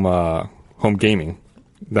 gaming.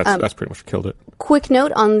 That's pretty much killed it. Quick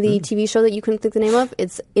note on the TV show that you couldn't think the name of.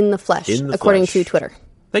 It's In the Flesh, In the according Flesh. to Twitter.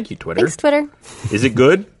 Thank you, Twitter. Thanks, Twitter. Is it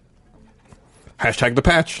good? Hashtag the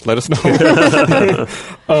patch. Let us know.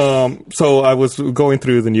 So I was going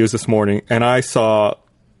through the news this morning, and I saw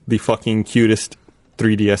the fucking cutest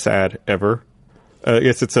 3DS ad ever.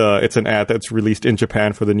 It's an ad that's released in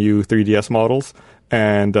Japan for the new 3DS models,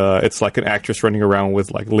 and it's like an actress running around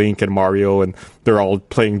with like Link and Mario, and they're all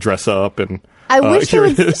playing dress up. And I wish here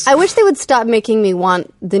it is. I wish they would stop making me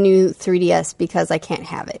want the new 3DS because I can't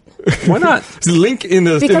have it. Why not? Is Link in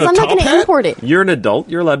the Because I'm not going to import it. You're an adult.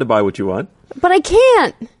 You're allowed to buy what you want. But I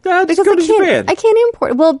can't. Just Because go to Japan. I can't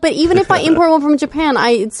import. Well, but even if I import one from Japan,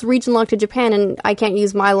 it's region locked to Japan, and I can't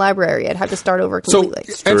use my library. I'd have to start over So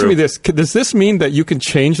completely. answer true. me this: does this mean that you can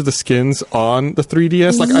change the skins on the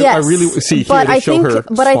 3DS? Like yes, I really see here but they I show think, her.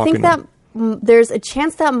 but I think swapping that them. there's a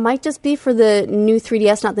chance that might just be for the new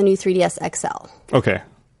 3DS, not the new 3DS XL. Okay.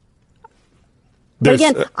 But There's,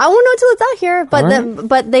 again, I won't know until it's out here. But All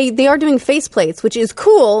but they are doing faceplates, which is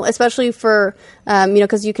cool, especially for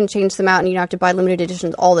because you can change them out and you don't have to buy limited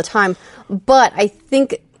editions all the time. But I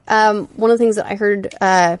think one of the things that I heard,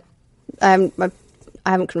 I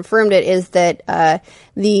haven't confirmed it, is that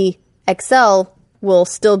the XL will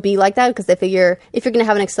still be like that because they figure if you're going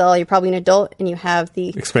to have an XL, you're probably an adult and you have the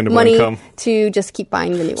Expendable money income. to just keep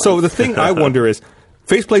buying the new ones. So the thing I wonder is,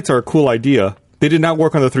 faceplates are a cool idea. They did not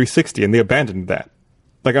work on the 360, and they abandoned that.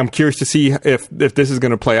 Like, I'm curious to see if this is going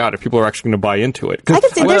to play out, if people are actually going to buy into it. I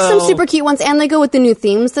could say there's some super cute ones, and they go with the new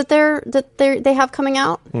themes that they have coming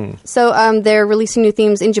out. So they're releasing new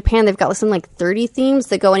themes in Japan. They've got something like 30 themes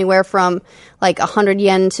that go anywhere from like 100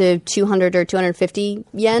 yen to 200 or 250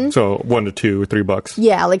 yen. So $1 to $2 or $3.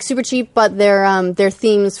 Yeah, like super cheap, but they're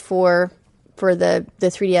themes for the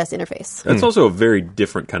 3DS interface. That's also a very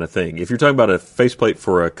different kind of thing. If you're talking about a faceplate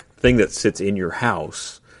for a thing that sits in your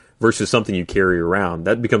house versus something you carry around,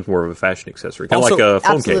 that becomes more of a fashion accessory, kind of Also- like a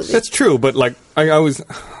phone Absolutely. case. That's true, but like I'm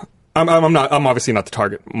obviously not the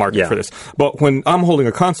target market Yeah. for this. But when I'm holding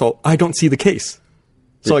a console, I don't see the case.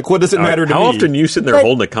 So like, what does it matter to How me? often you sitting there But-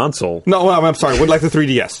 holding a console? No, I'm sorry. With like the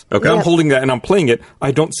 3DS. Okay. I'm Yeah. holding that and I'm playing it.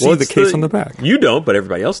 I don't see Well, the it's case on the back. You don't, but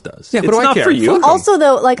everybody else does. Yeah, it's what do I not care? for you. Fuck. Also,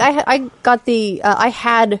 though, like I got the I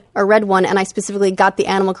had a red one, and I specifically got the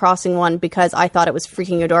Animal Crossing one because I thought it was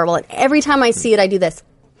freaking adorable. And every time I see it, I do this.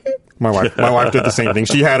 My wife did the same thing.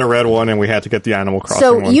 She had a red one, and we had to get the Animal Crossing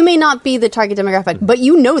So one. you may not be the target demographic, but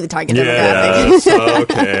you know the target demographic. Yes,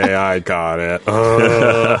 okay, I got it.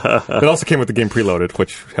 It also came with the game preloaded,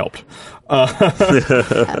 which helped.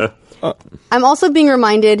 I'm also being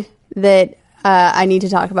reminded that I need to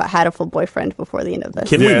talk about Hatoful Boyfriend before the end of this.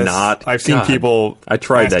 Can we not? I've seen God. people I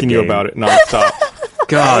tried that asking you game. about it nonstop.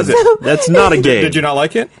 God, that's not a game. Did you not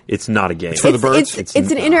like it? It's not a game. for the birds? It's an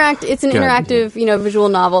interactive,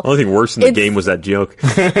 interactive novel. Only thing worse than the It's- game was that joke.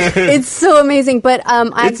 It's so amazing, but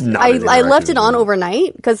It's not an I left it interactive on game.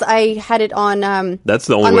 overnight because I had it on. That's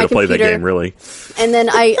the only on way my to play that computer. game, really. And then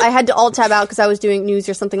I had to alt tab out because I was doing news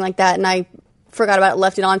or something like that, and I forgot about it,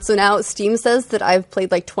 left it on. So now Steam says that I've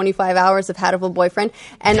played like 25 hours of Hatoful Boyfriend,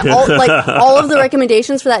 and all of the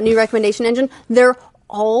recommendations for that new recommendation engine, they're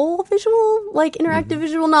all visual, like interactive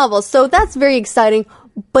visual novels. So that's very exciting.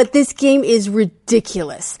 But this game is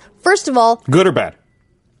ridiculous. First of all, Good or bad?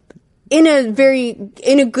 in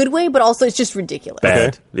a good way, but also it's just ridiculous.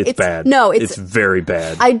 Bad. Okay. It's bad. No, it's very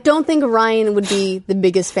bad. I don't think Ryan would be the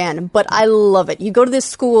biggest fan, but I love it. You go to this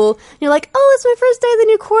school, and you're like, oh, it's my first day of the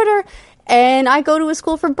new quarter, and I go to a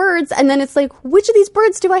school for birds, and then it's like, which of these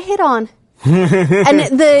birds do I hit on?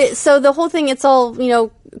 And so the whole thing, it's all,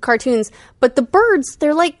 cartoons, but the birds,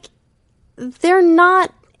 they're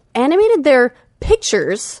not animated, they're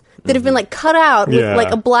pictures that have been like cut out with Yeah.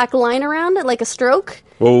 like a black line around it, like a stroke.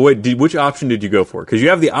 Well, wait, which option did you go for? Because you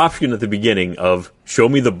have the option at the beginning of show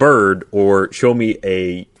me the bird or show me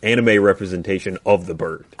a anime representation of the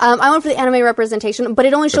bird. I went for the anime representation, but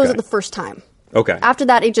it only shows it the first time. Okay. After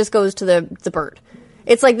that, it just goes to the bird.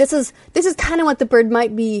 It's like this is kind of what the bird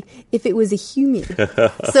might be if it was a human.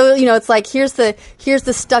 So it's like here's the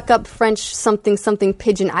stuck up French something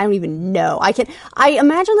pigeon. I don't even know. I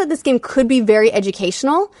imagine that this game could be very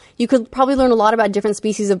educational. You could probably learn a lot about different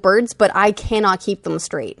species of birds, but I cannot keep them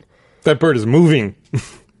straight. That bird is moving.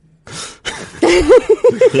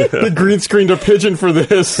 They green screened a pigeon for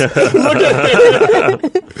this. Look at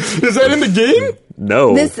it. Is that in the game?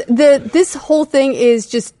 No. This whole thing is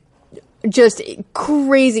just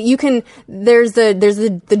crazy. There's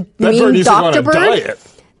the mean doctor bird.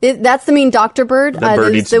 That's the mean doctor bird. That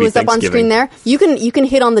bird needs to be was up on screen there. You can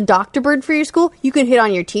hit on the doctor bird for your school. You can hit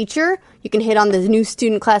on your teacher. You can hit on the new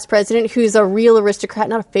student class president, who's a real aristocrat,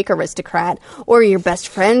 not a fake aristocrat, or your best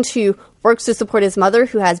friend who works to support his mother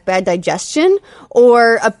who has bad digestion,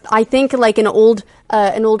 or I think like an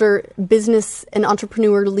older business and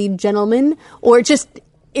entrepreneur lead gentleman, or just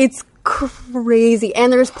it's crazy.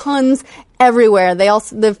 And there's puns everywhere. They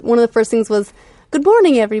also one of the first things was "Good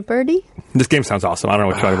morning, everybody." This game sounds awesome. I don't know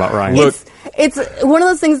what you're talking about, Ryan. Look, it's one of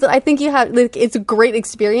those things that I think you have. Like, it's a great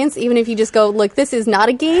experience, even if you just go, "Look, this is not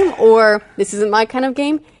a game," or "This isn't my kind of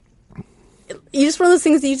game." You just one of those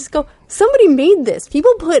things that you just go, "Somebody made this.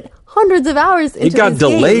 People put hundreds of hours into this game." It got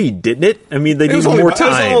delayed, didn't it? I mean, they needed more time.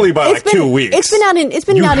 It was only by 2 weeks. It's been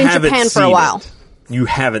out in Japan for a while. You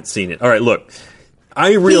haven't seen it. All right, look.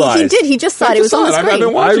 I realized he did. He just saw it. It was on the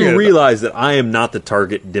screen. I realized that I am not the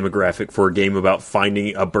target demographic for a game about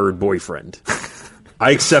finding a bird boyfriend.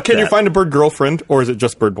 I accept that. Can you find a bird girlfriend, or is it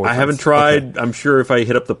just bird boyfriend? I haven't tried. Okay. I'm sure if I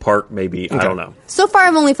hit up the park, maybe. Okay. I don't know. So far,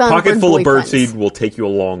 I've only found Pocket full of boyfriends. birdseed will take you a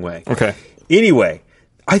long way. Okay. Anyway,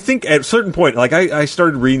 I think at a certain point, like I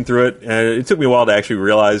started reading through it, and it took me a while to actually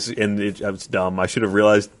realize, and I was dumb. I should have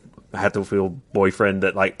realized Hatfield boyfriend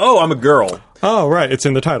that like, oh, I'm a girl. Oh, right. It's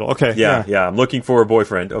in the title. Okay. Yeah. I'm looking for a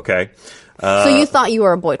boyfriend. Okay. So you thought you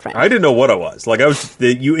were a boyfriend? I didn't know what I was. Like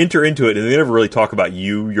you enter into it, and they never really talk about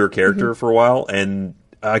your character for a while, and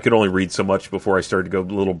I could only read so much before I started to go a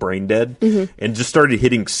little brain dead, and just started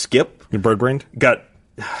hitting skip. You bird brained? God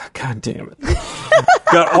damn it.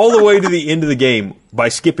 Got all the way to the end of the game by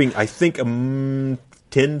skipping, I think, 10,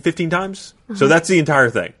 15 times. So that's the entire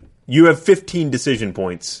thing. You have 15 decision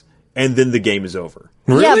points, and then the game is over.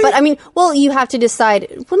 Really? Yeah, but I mean, you have to decide.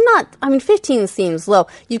 15 seems low.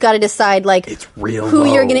 You've got to decide, like, it's real who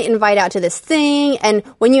low. You're going to invite out to this thing. And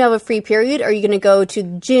when you have a free period, are you going to go to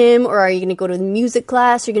the gym, or are you going to go to the music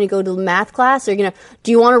class? Are you going to go to the math class? Do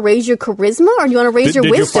you want to raise your charisma, or do you want to raise your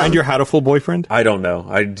wisdom? Did you find your Hatoful boyfriend? I don't know.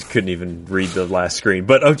 I couldn't even read the last screen.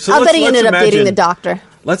 But so I'll bet he ended up dating the doctor.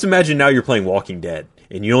 Let's imagine now you're playing Walking Dead,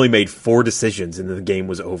 and you only made 4 decisions, and then the game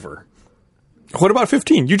was over. What about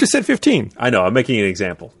 15? You just said 15. I know. I'm making an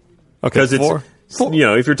example. Okay, because it's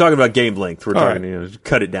if you're talking about game length, we're talking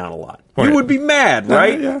cut it down a lot. Right. You would be mad,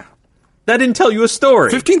 right? Yeah. That didn't tell you a story.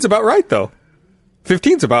 15's about right, though.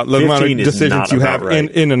 15's about the amount of decisions you have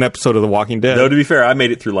in an episode of The Walking Dead. No, to be fair, I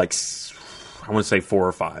made it through I want to say 4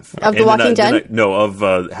 or 5 of The Walking Dead.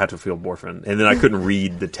 Of Hatfield boyfriend, and then I couldn't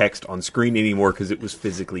read the text on screen anymore because it was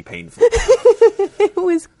physically painful. It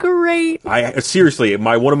was great. Seriously,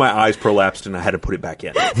 one of my eyes prolapsed, and I had to put it back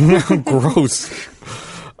in. Gross.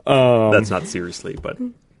 That's not seriously, but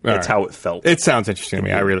that's how it felt. It sounds interesting to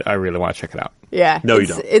me. I really want to check it out. Yeah. No, you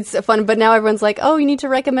don't. It's fun, but now everyone's like, "Oh, you need to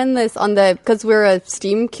recommend this because we're a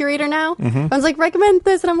Steam curator now." Everyone's like, "Recommend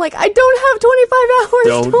this," and I'm like, "I don't have 25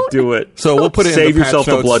 hours. Don't do it." So we'll put it Save in the yourself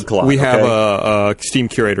patch notes. the blood clot. We have a Steam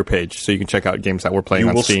curator page, so you can check out games that we're playing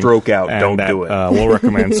on Steam. You will stroke out. Don't do it. We'll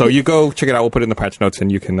recommend. So you go check it out. We'll put it in the patch notes, and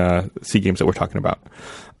you can see games that we're talking about.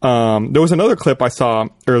 There was another clip I saw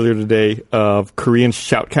earlier today of Korean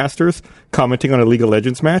shoutcasters commenting on a League of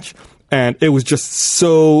Legends match, and it was just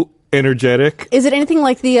so energetic. Is it anything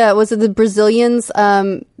like was it the Brazilians,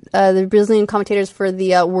 the Brazilian commentators for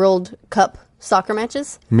the World Cup soccer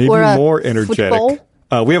matches? Maybe or, more energetic.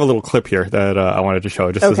 Football? We have a little clip here that I wanted to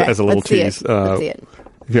show just as a little tease. Let's see it.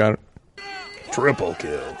 If you Triple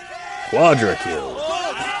kill. Quadra kill.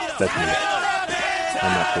 That's me.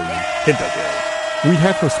 I'm not doing pentakill. We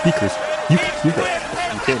have no speakers. You can hear it.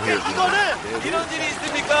 You can't hear it. 이런 일이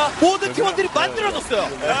있습니까? 모든 팀원들이 만들어줬어요.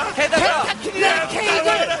 펜타킬이라는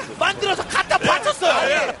케이크를 만들어서 갖다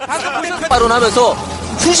바쳤어요. 방금 발언하면서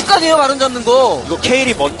순식간이에요, 발언 잡는 거. 이거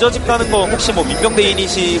케일이 먼저 집가는 거 혹시 민병대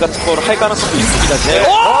이니시 같은 거를 할 가능성도 있습니다.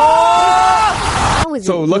 was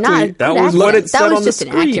So luckily- not that was what it said that was on the just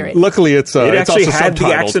screen. inaccurate. Luckily, it's It it's actually also had the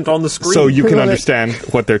subtitled, accent on the screen. so you can Love it. understand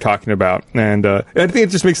what they're talking about. And I think it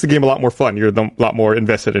just makes the game a lot more fun. You're a lot more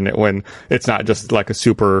invested in it when it's not just like a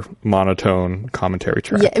super monotone commentary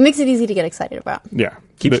track. Yeah, it makes it easy to get excited about. Yeah.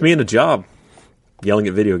 Keeps me in a job. Yelling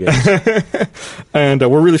at video games. And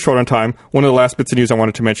we're really short on time. One of the last bits of news I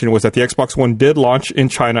wanted to mention was that the Xbox One did launch in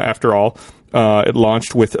China after all. It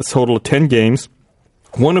launched with a total of 10 games,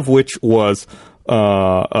 one of which was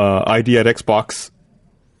ID at Xbox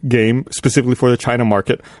game specifically for the China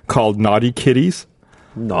market called Naughty Kitties.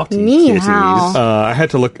 Naughty Ni kitties. hao. I had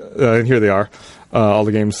to look, and here they are. All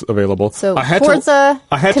the games available. So I had Forza,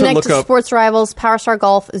 I had Connect to look up. Sports Rivals, Power Star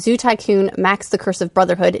Golf, Zoo Tycoon, Max the Curse of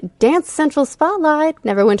Brotherhood, Dance Central Spotlight,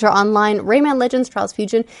 Neverwinter Online, Rayman Legends, Trials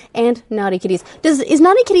Fusion, and Naughty Kitties. Is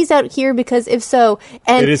Naughty Kitties out here? Because if so,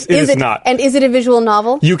 and It is not. And is it a visual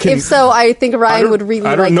novel? You can- If so, I think Ryan would really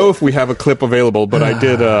like it. I don't know if we have a clip available, but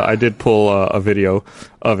I did pull a video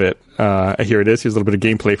of it. Here it is. Here's a little bit of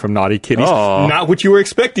gameplay from Naughty Kitties. Aw. Not what you were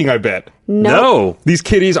expecting, I bet. No. These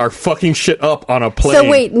kitties are fucking shit up on a plane. So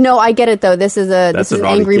wait, no, I get it though. This is a Naughty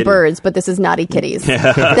Angry Kitty. Birds, but this is Naughty Kitties.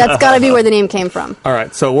 That's got to be where the name came from. All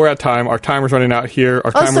right, so we're at time. Our timer's running out here.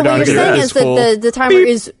 Our Oh, timer so down what you're here saying is is that full. the timer Beep,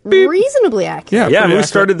 is beep. reasonably accurate. Yeah, Yeah, pretty we accurate.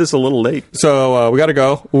 started this a little late. So we got to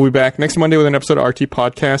go. We'll be back next Monday with an episode of RT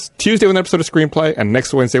Podcast, Tuesday with an episode of Screenplay, and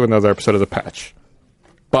next Wednesday with another episode of The Patch.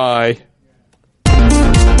 Bye.